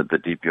founded the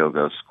Deep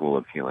Yoga School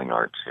of Healing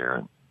Arts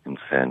here in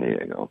San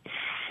Diego.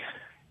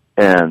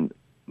 And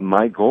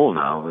my goal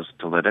now is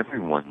to let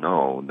everyone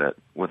know that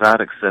without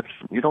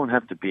exception, you don't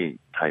have to be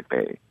type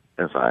A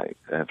as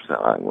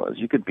I was.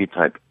 You could be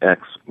type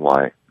X,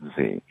 Y,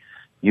 Z.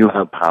 You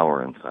have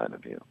power inside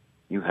of you.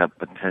 You have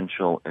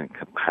potential and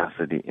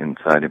capacity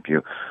inside of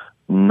you,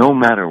 no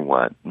matter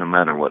what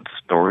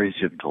stories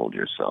you've told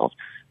yourself,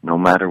 no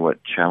matter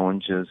what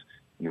challenges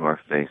you are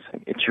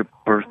facing. It's your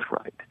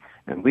birthright.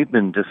 And we've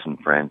been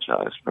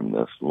disenfranchised from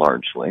this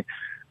largely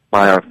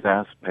by our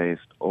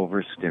fast-paced,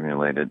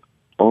 overstimulated,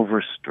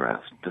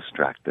 overstressed,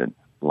 distracted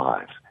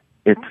lives.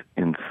 It's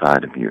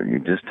inside of you. You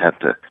just have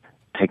to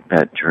take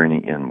that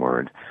journey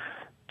inward,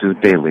 do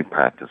daily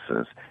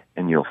practices,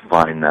 and you'll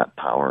find that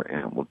power,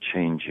 and it will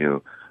change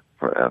you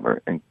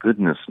forever. And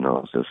goodness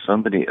knows, if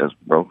somebody as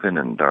broken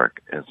and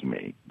dark as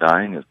me,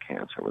 dying of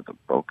cancer with a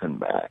broken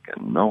back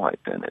and no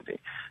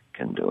identity,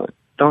 can do it,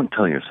 don't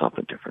tell yourself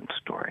a different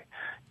story.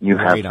 You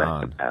Right have that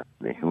on.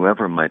 capacity.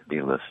 Whoever might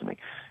be listening,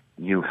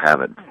 you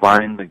have it.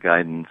 Find the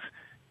guidance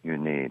you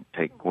need.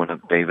 Take one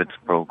of David's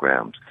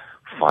programs.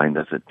 Find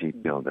us at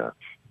Deep Yoga.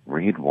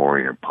 Read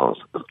Warrior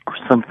Pose or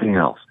something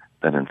else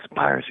that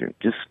inspires you.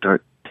 Just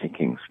start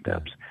taking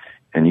steps,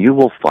 and you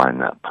will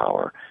find that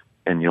power,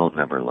 and you'll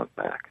never look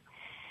back.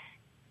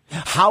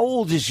 How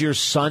old is your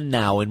son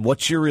now, and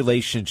what's your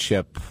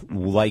relationship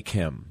with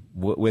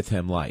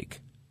him like?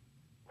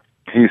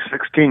 He's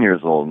 16 years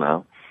old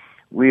now.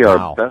 We are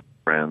Wow. best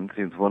friends.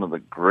 He's one of the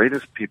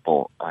greatest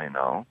people I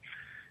know.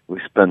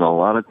 We spend a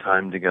lot of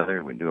time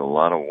together. We do a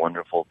lot of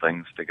wonderful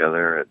things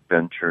together,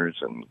 adventures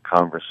and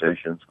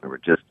conversations. We were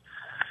just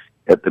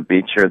at the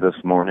beach here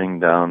this morning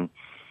down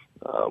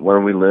where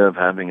we live,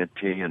 having a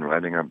tea and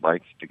riding our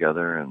bikes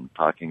together and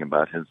talking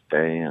about his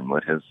day and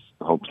what his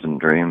hopes and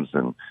dreams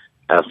and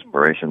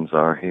aspirations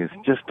are. He's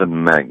just a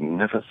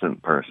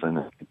magnificent person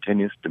and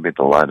continues to be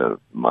the light of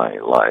my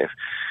life.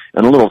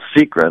 And a little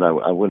secret,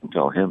 I wouldn't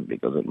tell him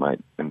because it might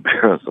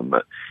embarrass him,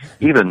 but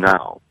even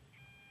now,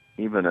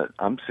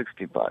 I'm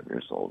 65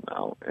 years old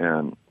now,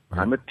 and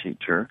I'm a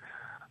teacher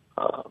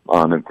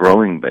on a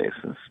growing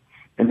basis,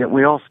 and yet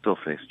we all still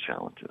face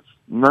challenges.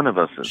 None of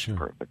us is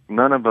perfect.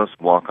 None of us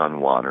walk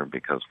on water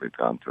because we've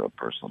gone through a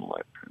personal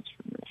life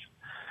transformation.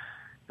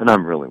 And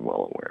I'm really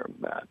well aware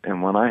of that.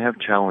 And when I have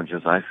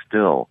challenges, I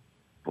still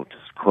will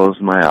just close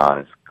my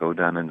eyes, go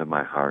down into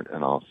my heart,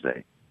 and I'll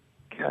say,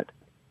 get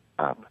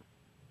up,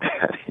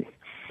 Daddy.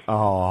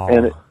 Oh,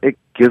 and it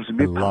gives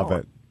me I love power.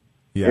 it.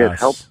 Yes. It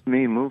helps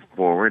me move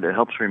forward. It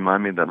helps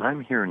remind me that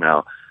I'm here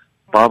now.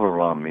 Baba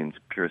Ram means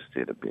pure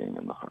state of being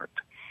in the heart.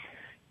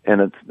 And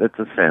it's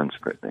a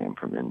Sanskrit name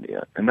from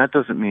India. And that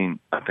doesn't mean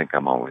I think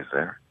I'm always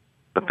there.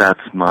 But that's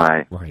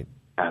my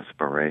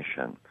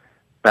aspiration.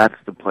 That's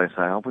the place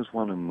I always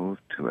want to move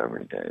to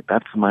every day.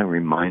 That's my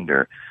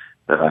reminder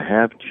that I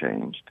have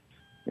changed.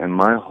 And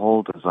my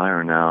whole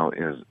desire now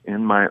is,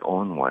 in my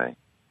own way,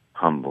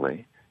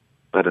 humbly,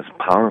 but as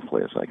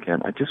powerfully as I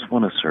can, I just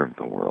want to serve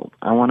the world.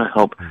 I want to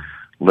help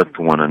lift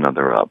one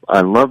another up.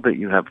 I love that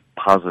you have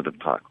Positive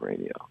Talk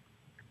Radio.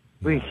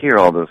 We hear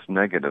all this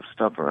negative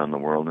stuff around the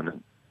world,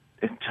 and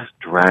it just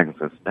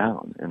drags us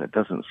down, and it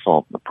doesn't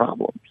solve the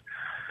problems.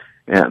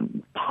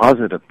 And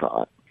positive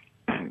thought,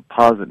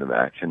 positive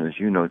action, as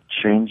you know,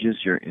 changes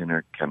your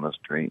inner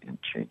chemistry and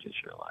changes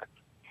your life.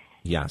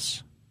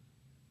 Yes.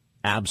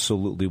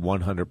 Absolutely,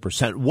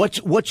 100%.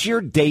 What's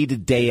your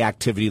day-to-day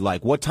activity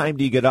like? What time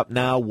do you get up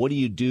now? What do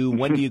you do?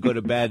 When do you go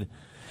to bed?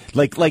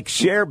 Like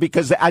share,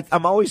 because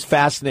I'm always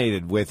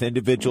fascinated with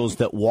individuals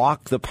that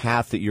walk the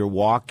path that you're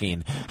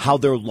walking, how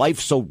their life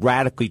so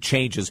radically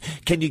changes.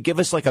 Can you give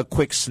us like a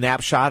quick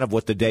snapshot of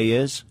what the day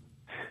is?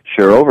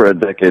 Sure. Over a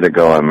decade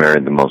ago, I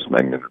married the most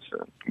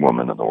magnificent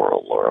woman in the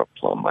world, Laura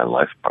Plum, my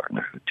life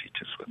partner who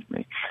teaches with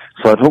me.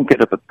 So I don't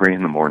get up at 3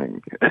 a.m. every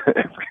morning.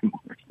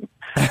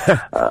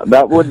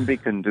 That wouldn't be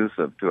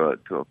conducive to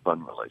a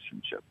fun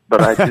relationship.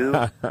 But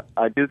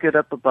I do get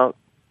up about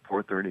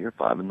 4:30 or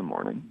 5 in the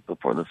morning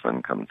before the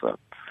sun comes up.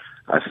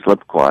 I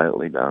slip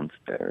quietly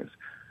downstairs.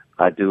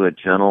 I do a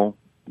gentle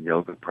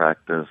yoga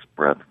practice,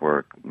 breath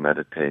work,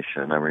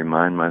 meditation. I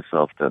remind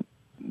myself that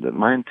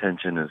my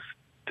intention is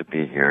to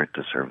be here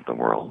to serve the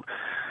world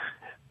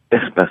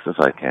as best as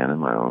I can in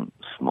my own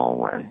small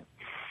way.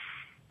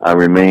 I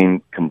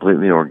remain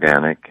completely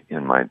organic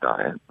in my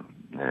diet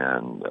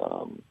and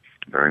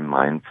very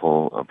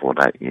mindful of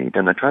what I eat,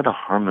 and I try to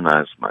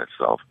harmonize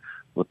myself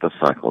with the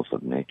cycles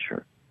of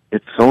nature.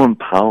 It's so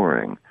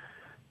empowering.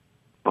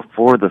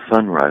 Before the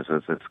sun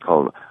rises, it's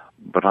called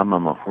Brahma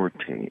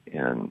Muhurti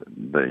in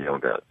the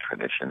yoga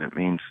tradition. It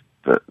means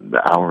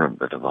the hour of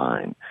the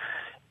divine.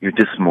 You're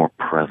just more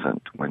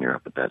present when you're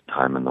up at that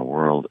time, and the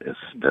world is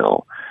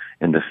still.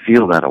 And to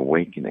feel that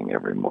awakening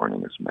every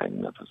morning is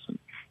magnificent.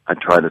 I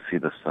try to see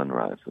the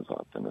sunrise as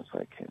often as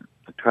I can.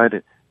 I try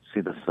to see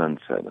the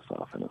sunset as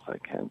often as I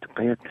can, to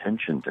pay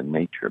attention to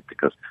nature,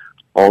 because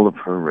all of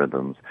her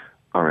rhythms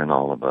are in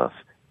all of us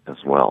as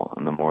well.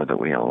 And the more that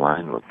we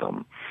align with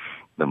them,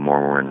 the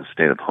more we're in a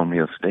state of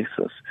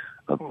homeostasis,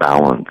 of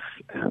balance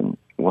and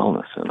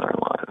wellness in our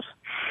lives.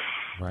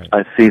 Right.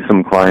 I see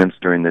some clients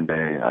during the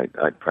day.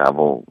 I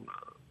travel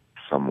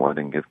somewhat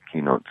and give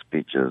keynote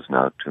speeches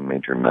now to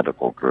major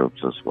medical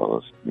groups as well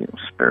as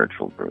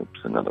spiritual groups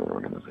and other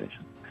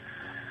organizations.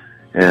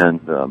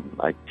 And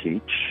I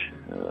teach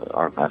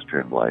our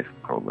Mastery of Life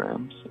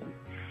programs.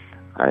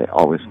 I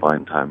always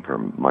find time for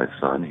my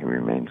son. He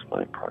remains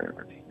my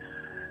priority.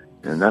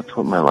 And that's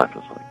what my life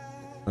is like.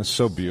 That's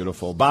so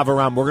beautiful. Baba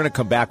Ram, we're going to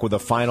come back with a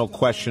final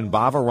question.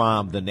 Baba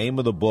Ram, the name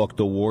of the book,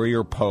 The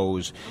Warrior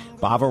Pose,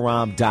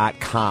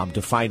 BabaRam.com,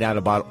 to find out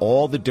about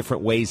all the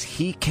different ways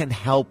he can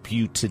help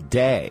you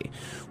today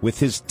with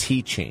his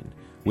teaching,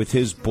 with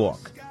his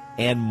book,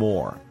 and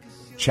more.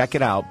 Check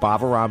it out,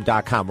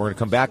 BabaRam.com. We're going to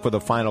come back with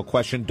a final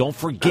question. Don't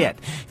forget,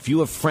 if you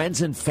have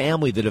friends and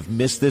family that have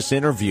missed this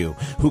interview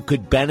who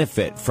could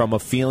benefit from a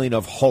feeling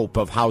of hope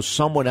of how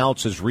someone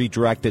else has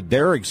redirected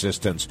their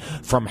existence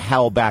from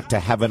hell back to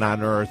heaven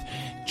on earth,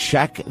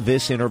 Check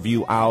this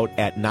interview out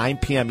at 9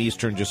 p.m.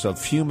 Eastern, just a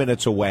few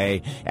minutes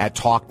away at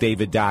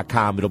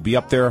TalkDavid.com. It'll be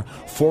up there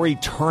for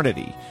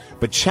eternity.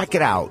 But check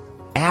it out.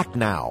 Act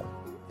now.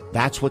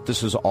 That's what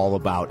this is all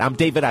about. I'm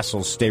David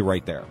Essel. Stay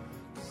right there.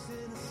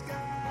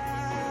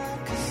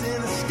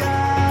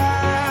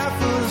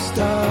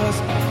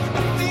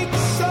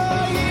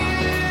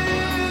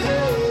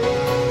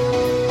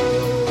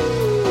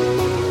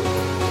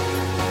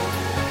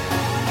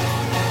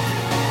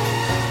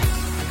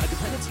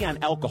 On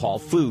alcohol,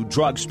 food,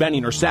 drugs,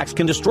 spending, or sex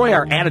can destroy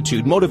our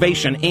attitude,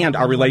 motivation, and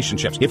our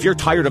relationships. If you're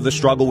tired of the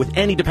struggle with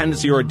any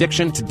dependency or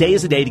addiction, today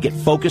is the day to get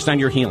focused on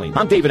your healing.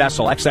 I'm David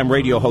Essel, XM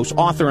radio host,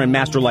 author, and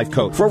master life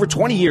coach. For over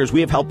 20 years,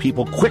 we have helped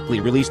people quickly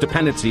release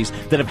dependencies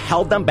that have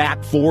held them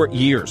back for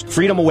years.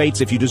 Freedom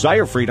awaits. If you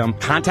desire freedom,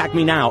 contact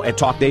me now at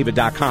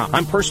TalkDavid.com.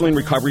 I'm personally in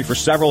recovery for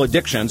several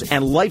addictions,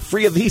 and life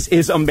free of these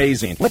is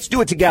amazing. Let's do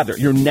it together.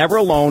 You're never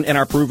alone in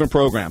our proven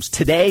programs.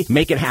 Today,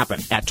 make it happen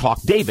at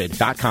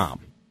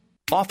TalkDavid.com.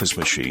 Office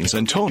machines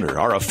and toner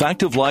are a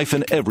fact of life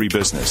in every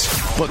business.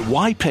 But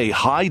why pay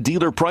high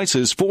dealer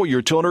prices for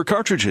your toner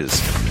cartridges?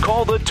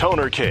 Call the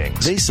Toner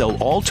Kings. They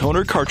sell all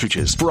toner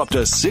cartridges for up to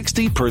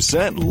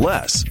 60%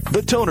 less.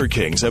 The Toner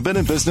Kings have been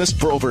in business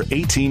for over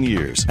 18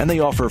 years, and they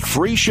offer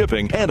free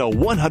shipping and a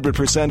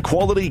 100%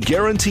 quality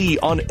guarantee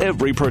on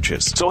every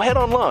purchase. So head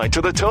online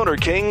to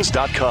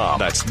thetonerkings.com.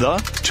 That's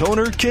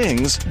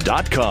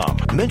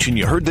thetonerkings.com. Mention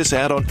you heard this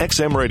ad on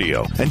XM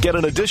Radio and get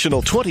an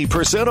additional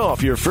 20%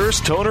 off your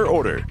first toner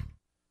order.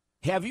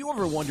 Have you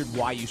ever wondered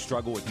why you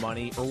struggle with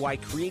money, or why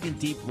creating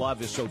deep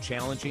love is so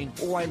challenging,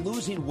 or why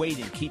losing weight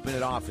and keeping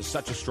it off is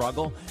such a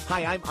struggle?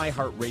 Hi, I'm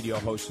iHeartRadio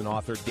host and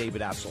author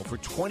David Essel. For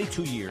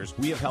 22 years,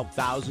 we have helped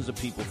thousands of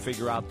people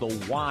figure out the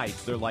why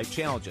to their life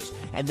challenges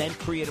and then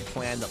create a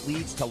plan that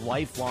leads to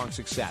lifelong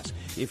success.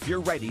 If you're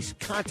ready,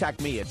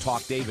 contact me at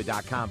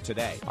TalkDavid.com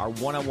today. Our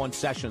one-on-one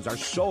sessions are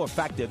so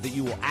effective that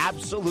you will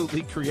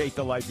absolutely create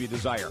the life you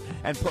desire.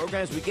 And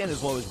programs begin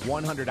as low as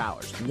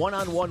 $100.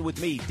 One-on-one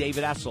with me,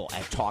 David Essel,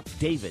 at TalkDavid.com.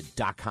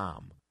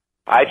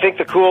 I think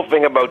the cool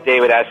thing about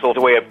David Essel's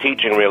way of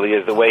teaching really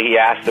is the way he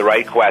asked the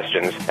right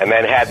questions and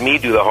then had me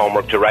do the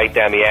homework to write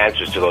down the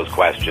answers to those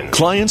questions.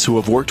 Clients who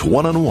have worked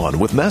one-on-one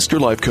with Master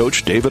Life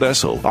Coach David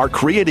Essel are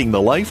creating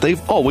the life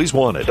they've always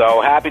wanted.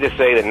 So happy to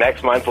say that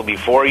next month will be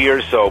 4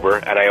 years sober,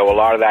 and I owe a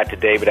lot of that to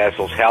David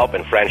Essel's help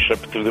and friendship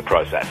through the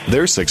process.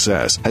 Their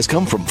success has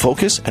come from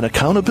focus and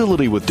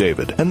accountability with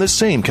David, and the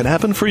same can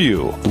happen for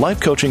you. Life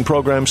coaching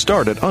programs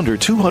start at under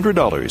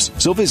 $200.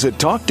 So visit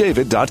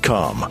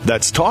TalkDavid.com.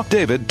 That's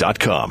TalkDavid.com.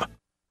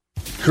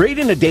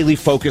 Creating a daily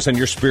focus on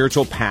your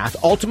spiritual path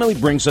ultimately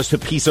brings us to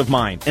peace of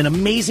mind, an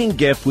amazing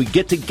gift we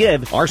get to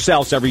give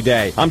ourselves every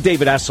day. I'm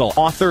David Essel,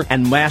 author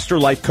and master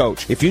life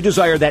coach. If you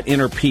desire that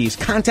inner peace,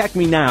 contact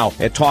me now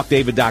at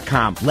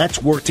TalkDavid.com.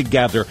 Let's work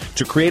together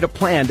to create a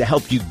plan to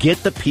help you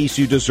get the peace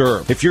you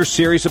deserve. If you're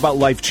serious about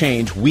life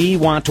change, we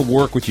want to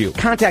work with you.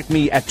 Contact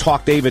me at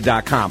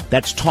TalkDavid.com.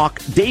 That's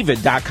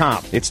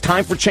TalkDavid.com. It's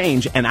time for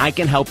change, and I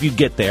can help you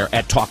get there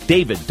at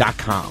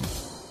TalkDavid.com.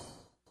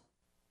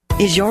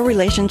 Is your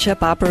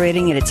relationship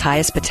operating at its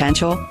highest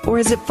potential, or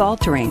is it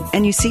faltering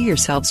and you see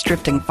yourselves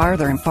drifting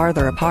farther and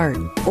farther apart?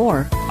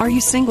 Or are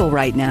you single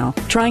right now,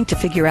 trying to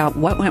figure out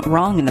what went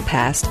wrong in the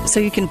past so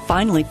you can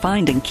finally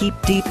find and keep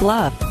deep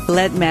love?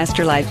 Let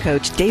Master Life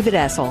Coach David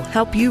Essel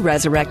help you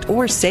resurrect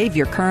or save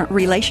your current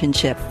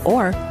relationship,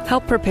 or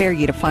help prepare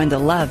you to find the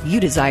love you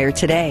desire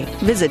today.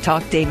 Visit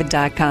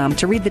TalkDavid.com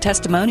to read the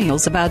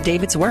testimonials about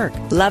David's work.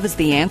 Love is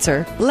the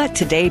answer. Let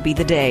today be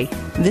the day.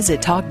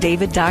 Visit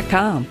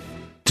TalkDavid.com.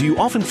 Do you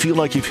often feel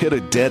like you've hit a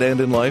dead end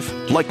in life?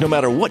 Like no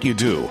matter what you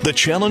do, the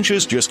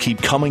challenges just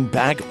keep coming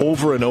back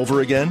over and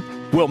over again?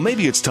 Well,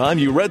 maybe it's time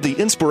you read the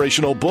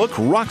inspirational book,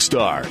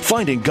 Rockstar,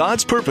 Finding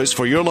God's Purpose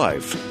for Your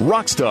Life.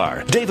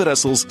 Rockstar, David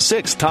Essel's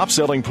 6th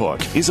top-selling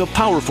book, is a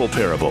powerful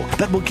parable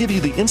that will give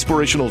you the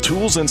inspirational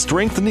tools and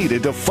strength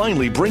needed to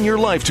finally bring your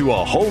life to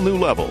a whole new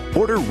level.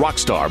 Order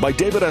Rockstar by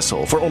David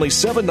Essel for only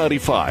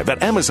 $7.95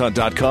 at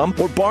Amazon.com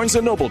or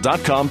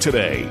BarnesandNoble.com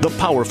today. The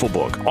powerful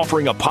book,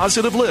 offering a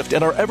positive lift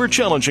in our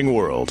ever-challenging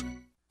world.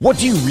 What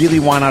do you really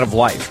want out of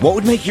life? What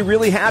would make you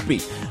really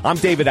happy? I'm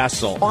David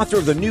Essel, author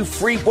of the new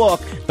free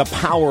book, The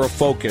Power of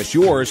Focus,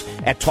 yours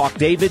at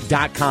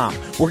TalkDavid.com.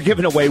 We're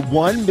giving away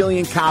 1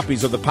 million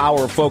copies of The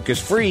Power of Focus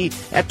free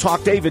at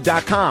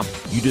TalkDavid.com.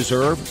 You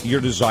deserve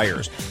your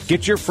desires.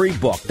 Get your free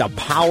book, The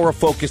Power of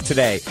Focus,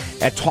 today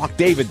at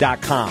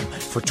TalkDavid.com.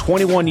 For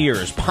 21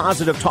 years,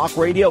 Positive Talk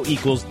Radio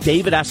equals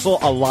David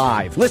Essel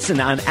alive. Listen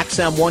on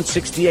XM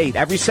 168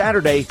 every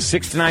Saturday,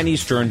 6 to 9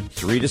 Eastern,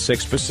 3 to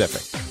 6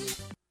 Pacific.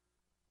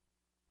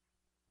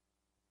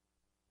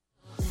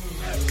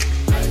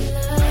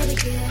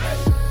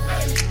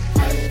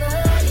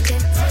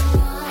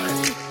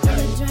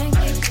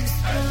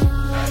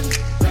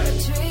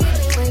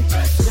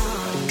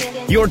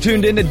 You're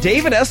tuned in to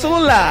David Essel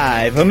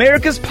Alive,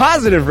 America's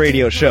positive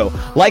radio show.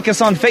 Like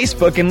us on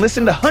Facebook and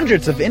listen to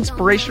hundreds of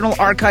inspirational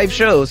archive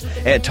shows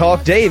at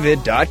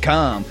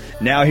TalkDavid.com.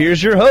 Now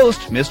here's your host,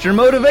 Mr.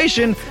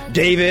 Motivation,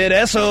 David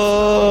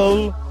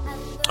Essel.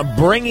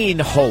 Bringing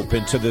hope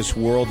into this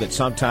world that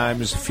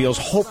sometimes feels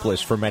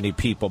hopeless for many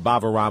people.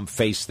 Baba Ram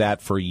faced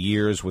that for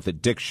years with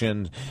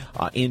addiction,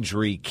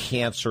 injury,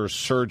 cancer,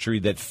 surgery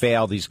that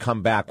failed. He's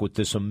come back with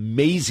this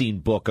amazing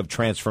book of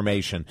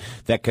transformation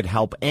that could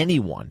help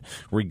anyone,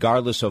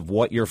 regardless of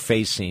what you're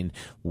facing,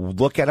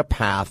 look at a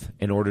path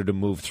in order to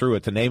move through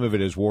it. The name of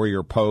it is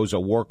Warrior Pose, a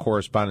war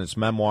correspondent's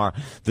memoir.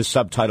 The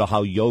subtitle,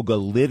 How Yoga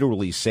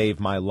Literally Saved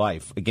My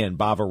Life. Again,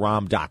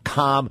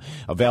 BavaRam.com,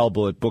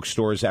 available at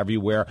bookstores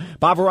everywhere.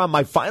 Baba Ram,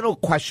 my final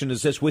question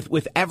is this.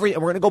 With every,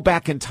 and we're going to go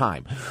back in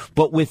time,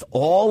 but with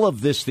all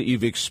of this that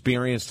you've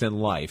experienced in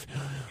life,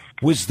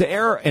 was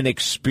there an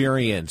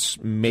experience,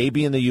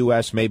 maybe in the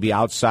U.S., maybe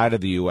outside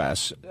of the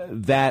U.S.,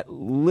 that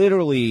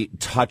literally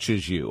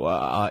touches you?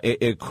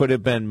 It could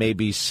have been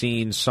maybe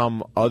seeing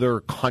some other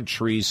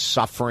countries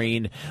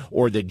suffering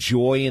or the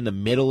joy in the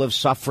middle of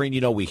suffering. You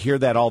know, we hear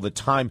that all the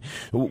time.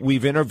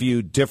 We've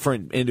interviewed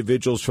different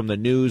individuals from the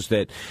news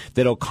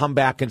that'll come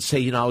back and say,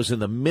 you know, I was in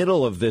the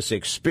middle of this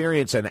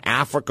experience in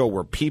Africa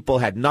where people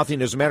had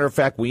nothing. As a matter of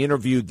fact, we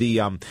interviewed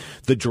the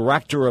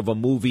director of a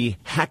movie,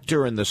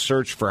 Hector and the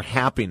Search for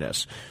Happiness,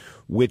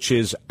 which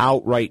is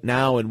out right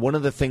now. And one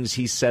of the things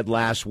he said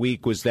last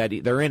week was that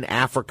they're in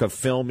Africa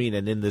filming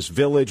and in this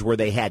village where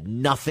they had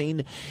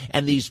nothing,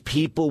 and these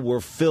people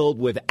were filled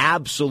with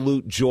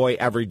absolute joy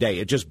every day.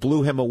 It just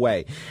blew him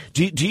away.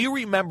 Do you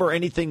remember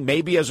anything,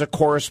 maybe as a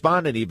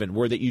correspondent even,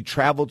 where that you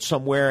traveled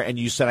somewhere and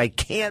you said, I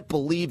can't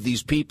believe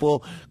these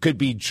people could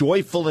be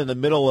joyful in the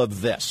middle of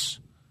this?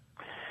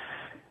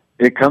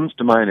 It comes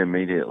to mind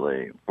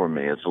immediately for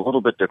me. It's a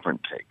little bit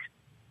different take,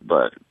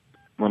 but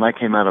when I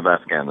came out of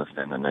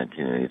Afghanistan in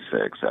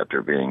 1986,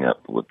 after being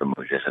up with the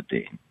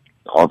Mujahideen,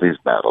 all these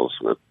battles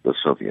with the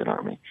Soviet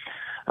Army,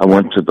 I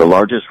went to the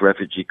largest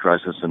refugee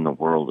crisis in the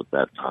world at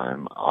that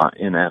time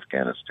in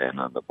Afghanistan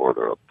on the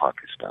border of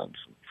Pakistan.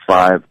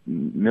 5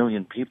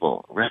 million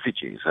people,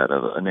 refugees, out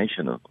of a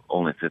nation of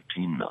only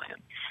 15 million.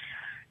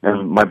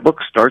 And my book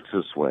starts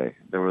this way.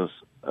 There was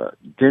a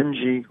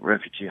dingy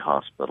refugee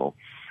hospital,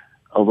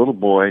 a little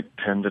boy,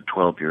 10 to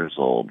 12 years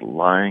old,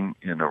 lying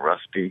in a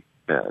rusty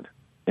bed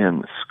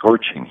in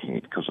scorching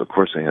heat, because of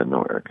course they had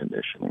no air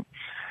conditioning.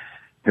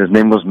 His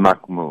name was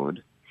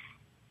Mahmoud.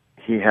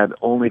 He had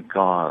only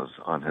gauze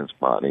on his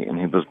body, and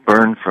he was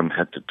burned from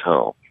head to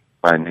toe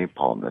by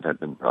napalm that had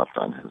been dropped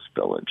on his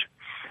village.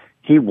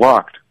 He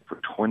walked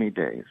for 20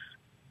 days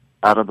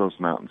out of those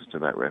mountains to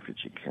that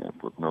refugee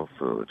camp with no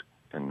food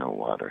and no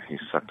water. He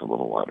sucked a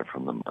little water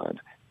from the mud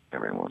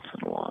every once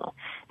in a while.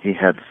 He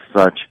had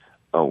such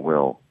a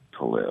will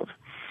to live.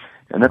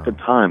 And at the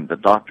time, the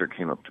doctor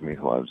came up to me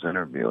who I was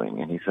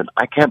interviewing, and he said,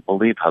 I can't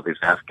believe how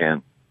these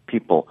Afghan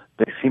people,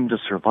 they seem to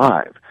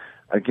survive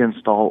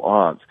against all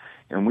odds.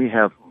 And we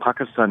have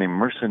Pakistani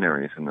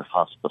mercenaries in this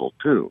hospital,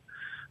 too,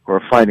 who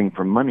are fighting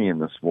for money in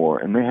this war,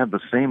 and they have the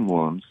same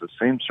wounds, the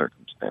same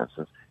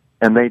circumstances,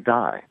 and they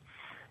die.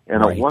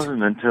 And It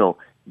wasn't until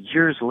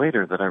years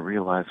later that I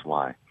realized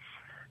why.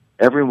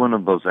 Every one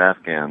of those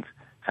Afghans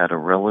had a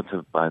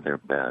relative by their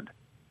bed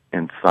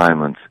in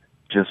silence,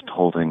 just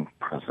holding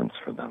presence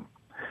for them.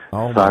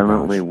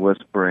 Silently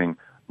whispering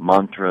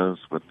mantras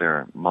with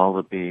their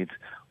mala beads,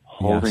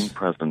 holding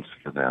presence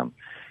for them.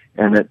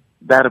 And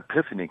that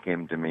epiphany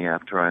came to me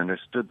after I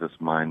understood this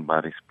mind,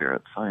 body,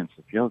 spirit science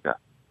of yoga.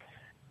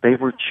 They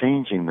were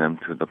changing them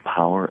through the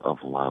power of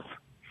love.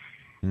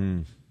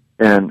 And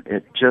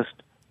it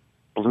just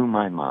blew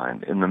my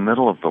mind. In the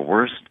middle of the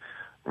worst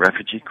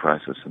refugee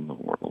crisis in the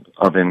world,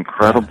 of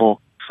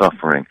incredible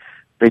suffering,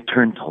 they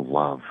turned to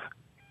love.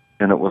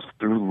 And it was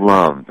through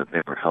love that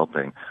they were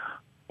helping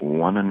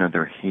one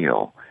another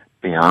heal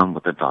beyond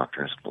what the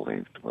doctors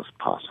believed was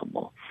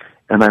possible.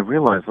 And I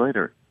realized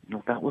later,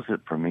 that was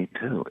it for me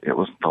too. It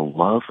was the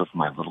love of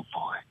my little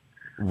boy.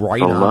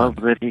 The love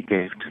that he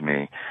gave to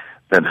me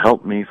that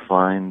helped me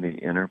find the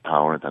inner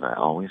power that I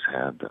always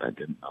had that I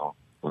didn't know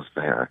was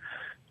there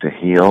to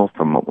heal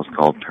from what was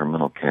called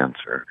terminal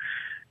cancer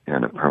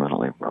and a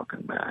permanently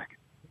broken back.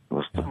 It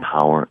was the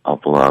power of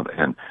love.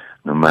 And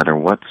no matter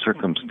what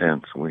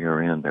circumstance we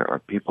are in, there are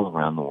people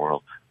around the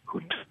world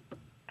who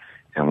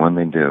and when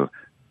they do,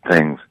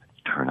 things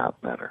turn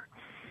out better.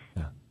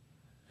 Yeah.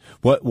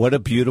 What a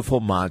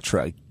beautiful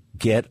mantra.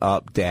 Get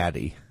up,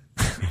 Daddy.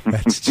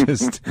 That's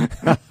just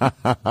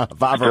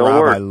Baba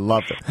Ram, I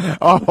love it.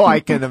 Oh, I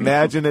can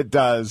imagine it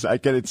does.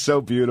 It's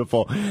so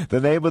beautiful. The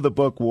name of the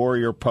book,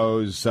 Warrior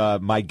Pose,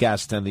 my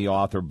guest and the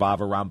author,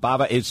 Baba Ram.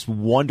 Baba, it's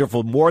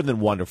wonderful, more than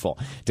wonderful,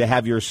 to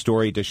have your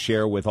story to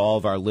share with all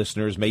of our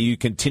listeners. May you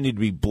continue to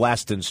be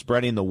blessed in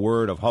spreading the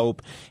word of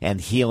hope and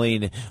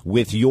healing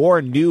with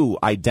your new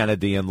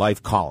identity and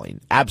life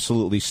calling.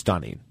 Absolutely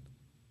stunning.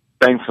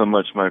 Thanks so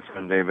much, my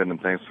friend David, and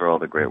thanks for all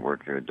the great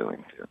work you're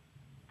doing, too.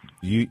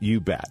 You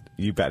bet.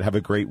 You bet. Have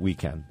a great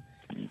weekend.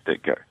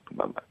 Take care.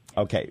 Bye-bye.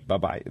 Okay,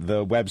 bye-bye.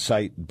 The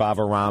website,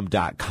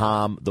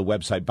 bavaram.com,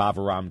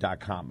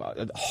 bavaram.com.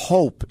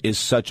 Hope is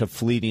such a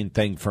fleeting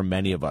thing for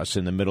many of us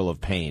in the middle of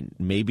pain.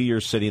 Maybe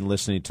you're sitting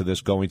listening to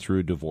this going through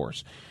a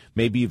divorce.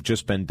 Maybe you've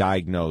just been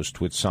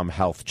diagnosed with some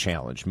health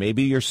challenge.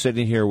 Maybe you're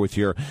sitting here with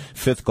your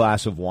fifth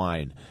glass of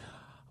wine.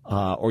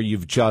 Or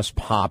you've just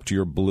popped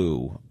your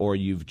blue, or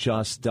you've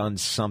just done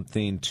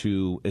something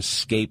to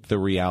escape the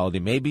reality.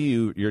 Maybe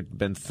you've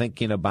been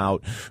thinking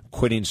about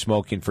quitting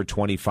smoking for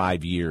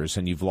 25 years,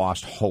 and you've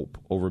lost hope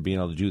over being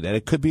able to do that.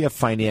 It could be a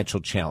financial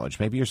challenge.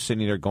 Maybe you're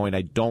sitting there going,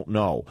 I don't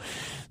know.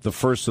 The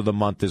first of the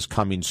month is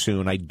coming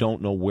soon. I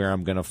don't know where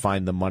I'm going to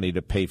find the money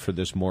to pay for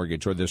this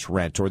mortgage or this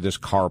rent or this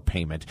car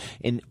payment.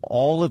 In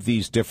all of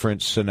these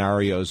different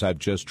scenarios I've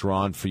just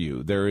drawn for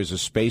you, there is a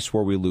space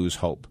where we lose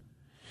hope.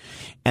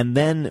 And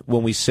then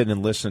when we sit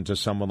and listen to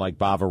someone like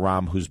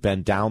Bavaram, who's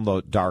been down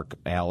the dark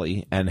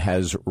alley and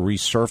has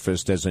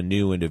resurfaced as a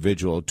new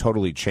individual,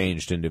 totally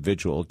changed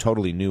individual,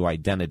 totally new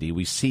identity,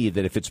 we see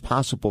that if it's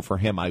possible for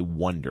him, I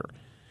wonder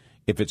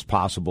if it's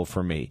possible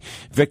for me.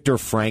 Viktor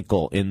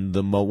Frankl, in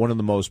one of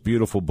the most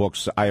beautiful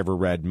books I ever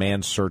read,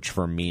 Man's Search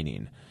for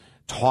Meaning,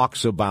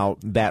 talks about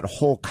that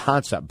whole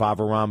concept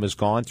Bavaram has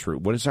gone through.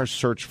 What is our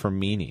search for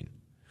meaning?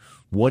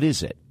 What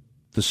is it?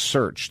 The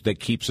search that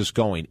keeps us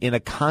going. In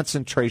a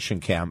concentration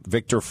camp,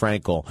 Viktor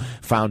Frankl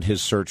found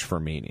his search for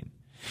meaning.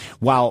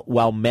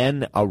 While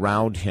men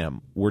around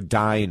him were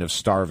dying of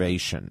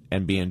starvation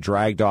and being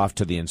dragged off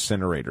to the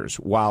incinerators,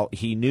 while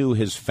he knew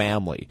his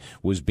family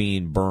was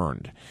being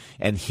burned,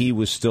 and he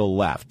was still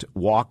left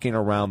walking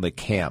around the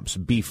camps,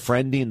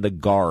 befriending the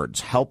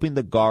guards, helping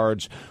the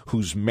guards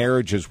whose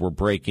marriages were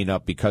breaking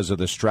up because of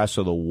the stress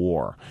of the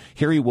war.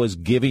 Here he was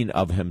giving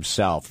of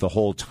himself the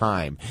whole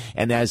time,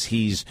 and as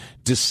he's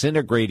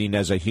disintegrating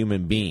as a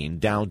human being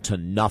down to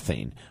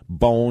nothing,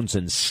 bones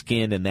and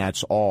skin, and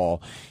that's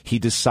all, he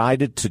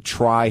decided to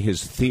try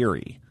his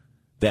theory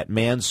that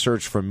man's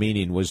search for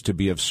meaning was to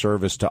be of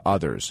service to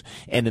others.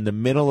 And in the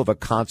middle of a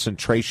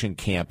concentration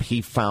camp,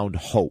 he found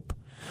hope,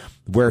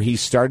 where he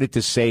started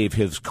to save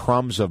his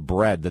crumbs of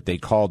bread that they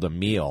called a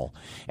meal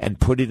and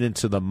put it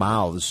into the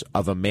mouths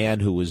of a man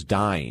who was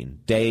dying.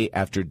 Day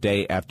after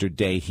day after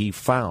day, he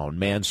found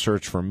man's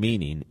search for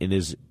meaning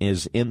is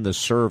in the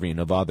serving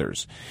of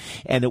others.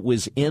 And it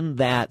was in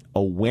that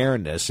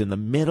awareness, in the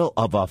middle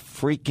of a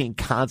freaking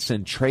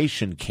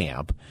concentration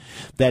camp,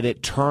 that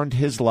it turned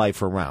his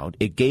life around.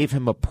 It gave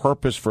him a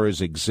purpose for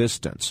his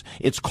existence.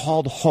 It's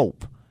called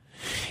hope.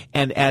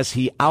 And as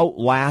he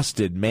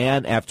outlasted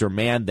man after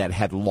man that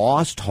had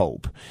lost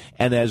hope,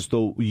 and as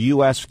the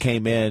U.S.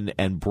 came in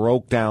and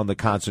broke down the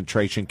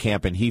concentration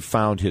camp and he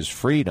found his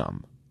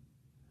freedom,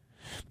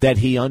 that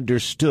he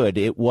understood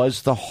it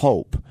was the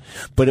hope.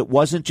 But it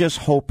wasn't just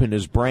hope in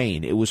his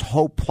brain. It was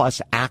hope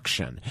plus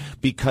action,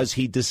 because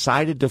he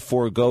decided to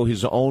forego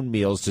his own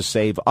meals to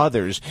save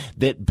others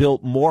that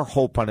built more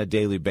hope on a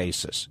daily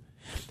basis.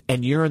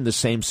 And you're in the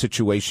same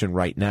situation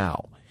right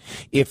now.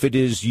 If it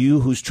is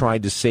you who's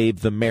trying to save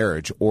the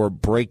marriage or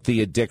break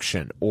the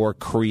addiction or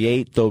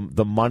create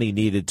the money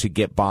needed to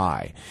get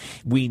by,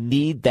 we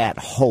need that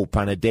hope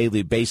on a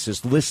daily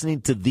basis.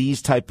 Listening to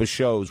these type of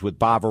shows with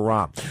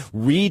Bavaram,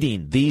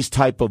 reading these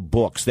type of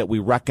books that we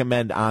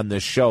recommend on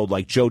this show,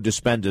 like Joe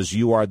Dispenza's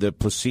You Are the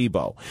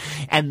Placebo,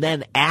 and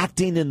then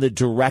acting in the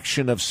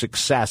direction of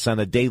success on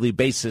a daily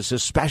basis,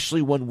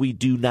 especially when we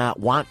do not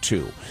want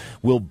to,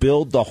 will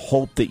build the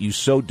hope that you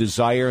so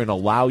desire and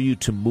allow you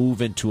to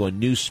move into a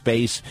new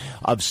space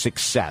of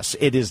success.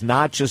 It is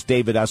not just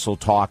David Essel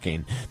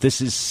talking. This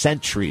is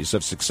centuries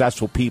of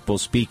successful people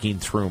speaking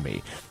through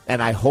me.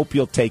 And I hope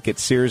you'll take it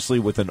seriously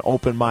with an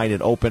open mind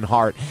and open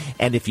heart.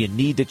 And if you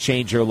need to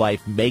change your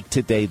life, make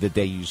today the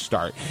day you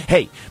start.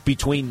 Hey,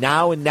 between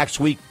now and next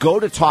week, go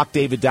to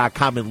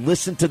TalkDavid.com and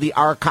listen to the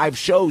archive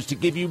shows to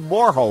give you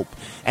more hope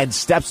and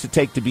steps to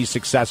take to be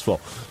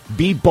successful.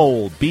 Be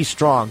bold, be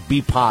strong,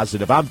 be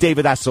positive. I'm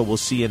David Essel. We'll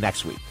see you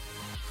next week.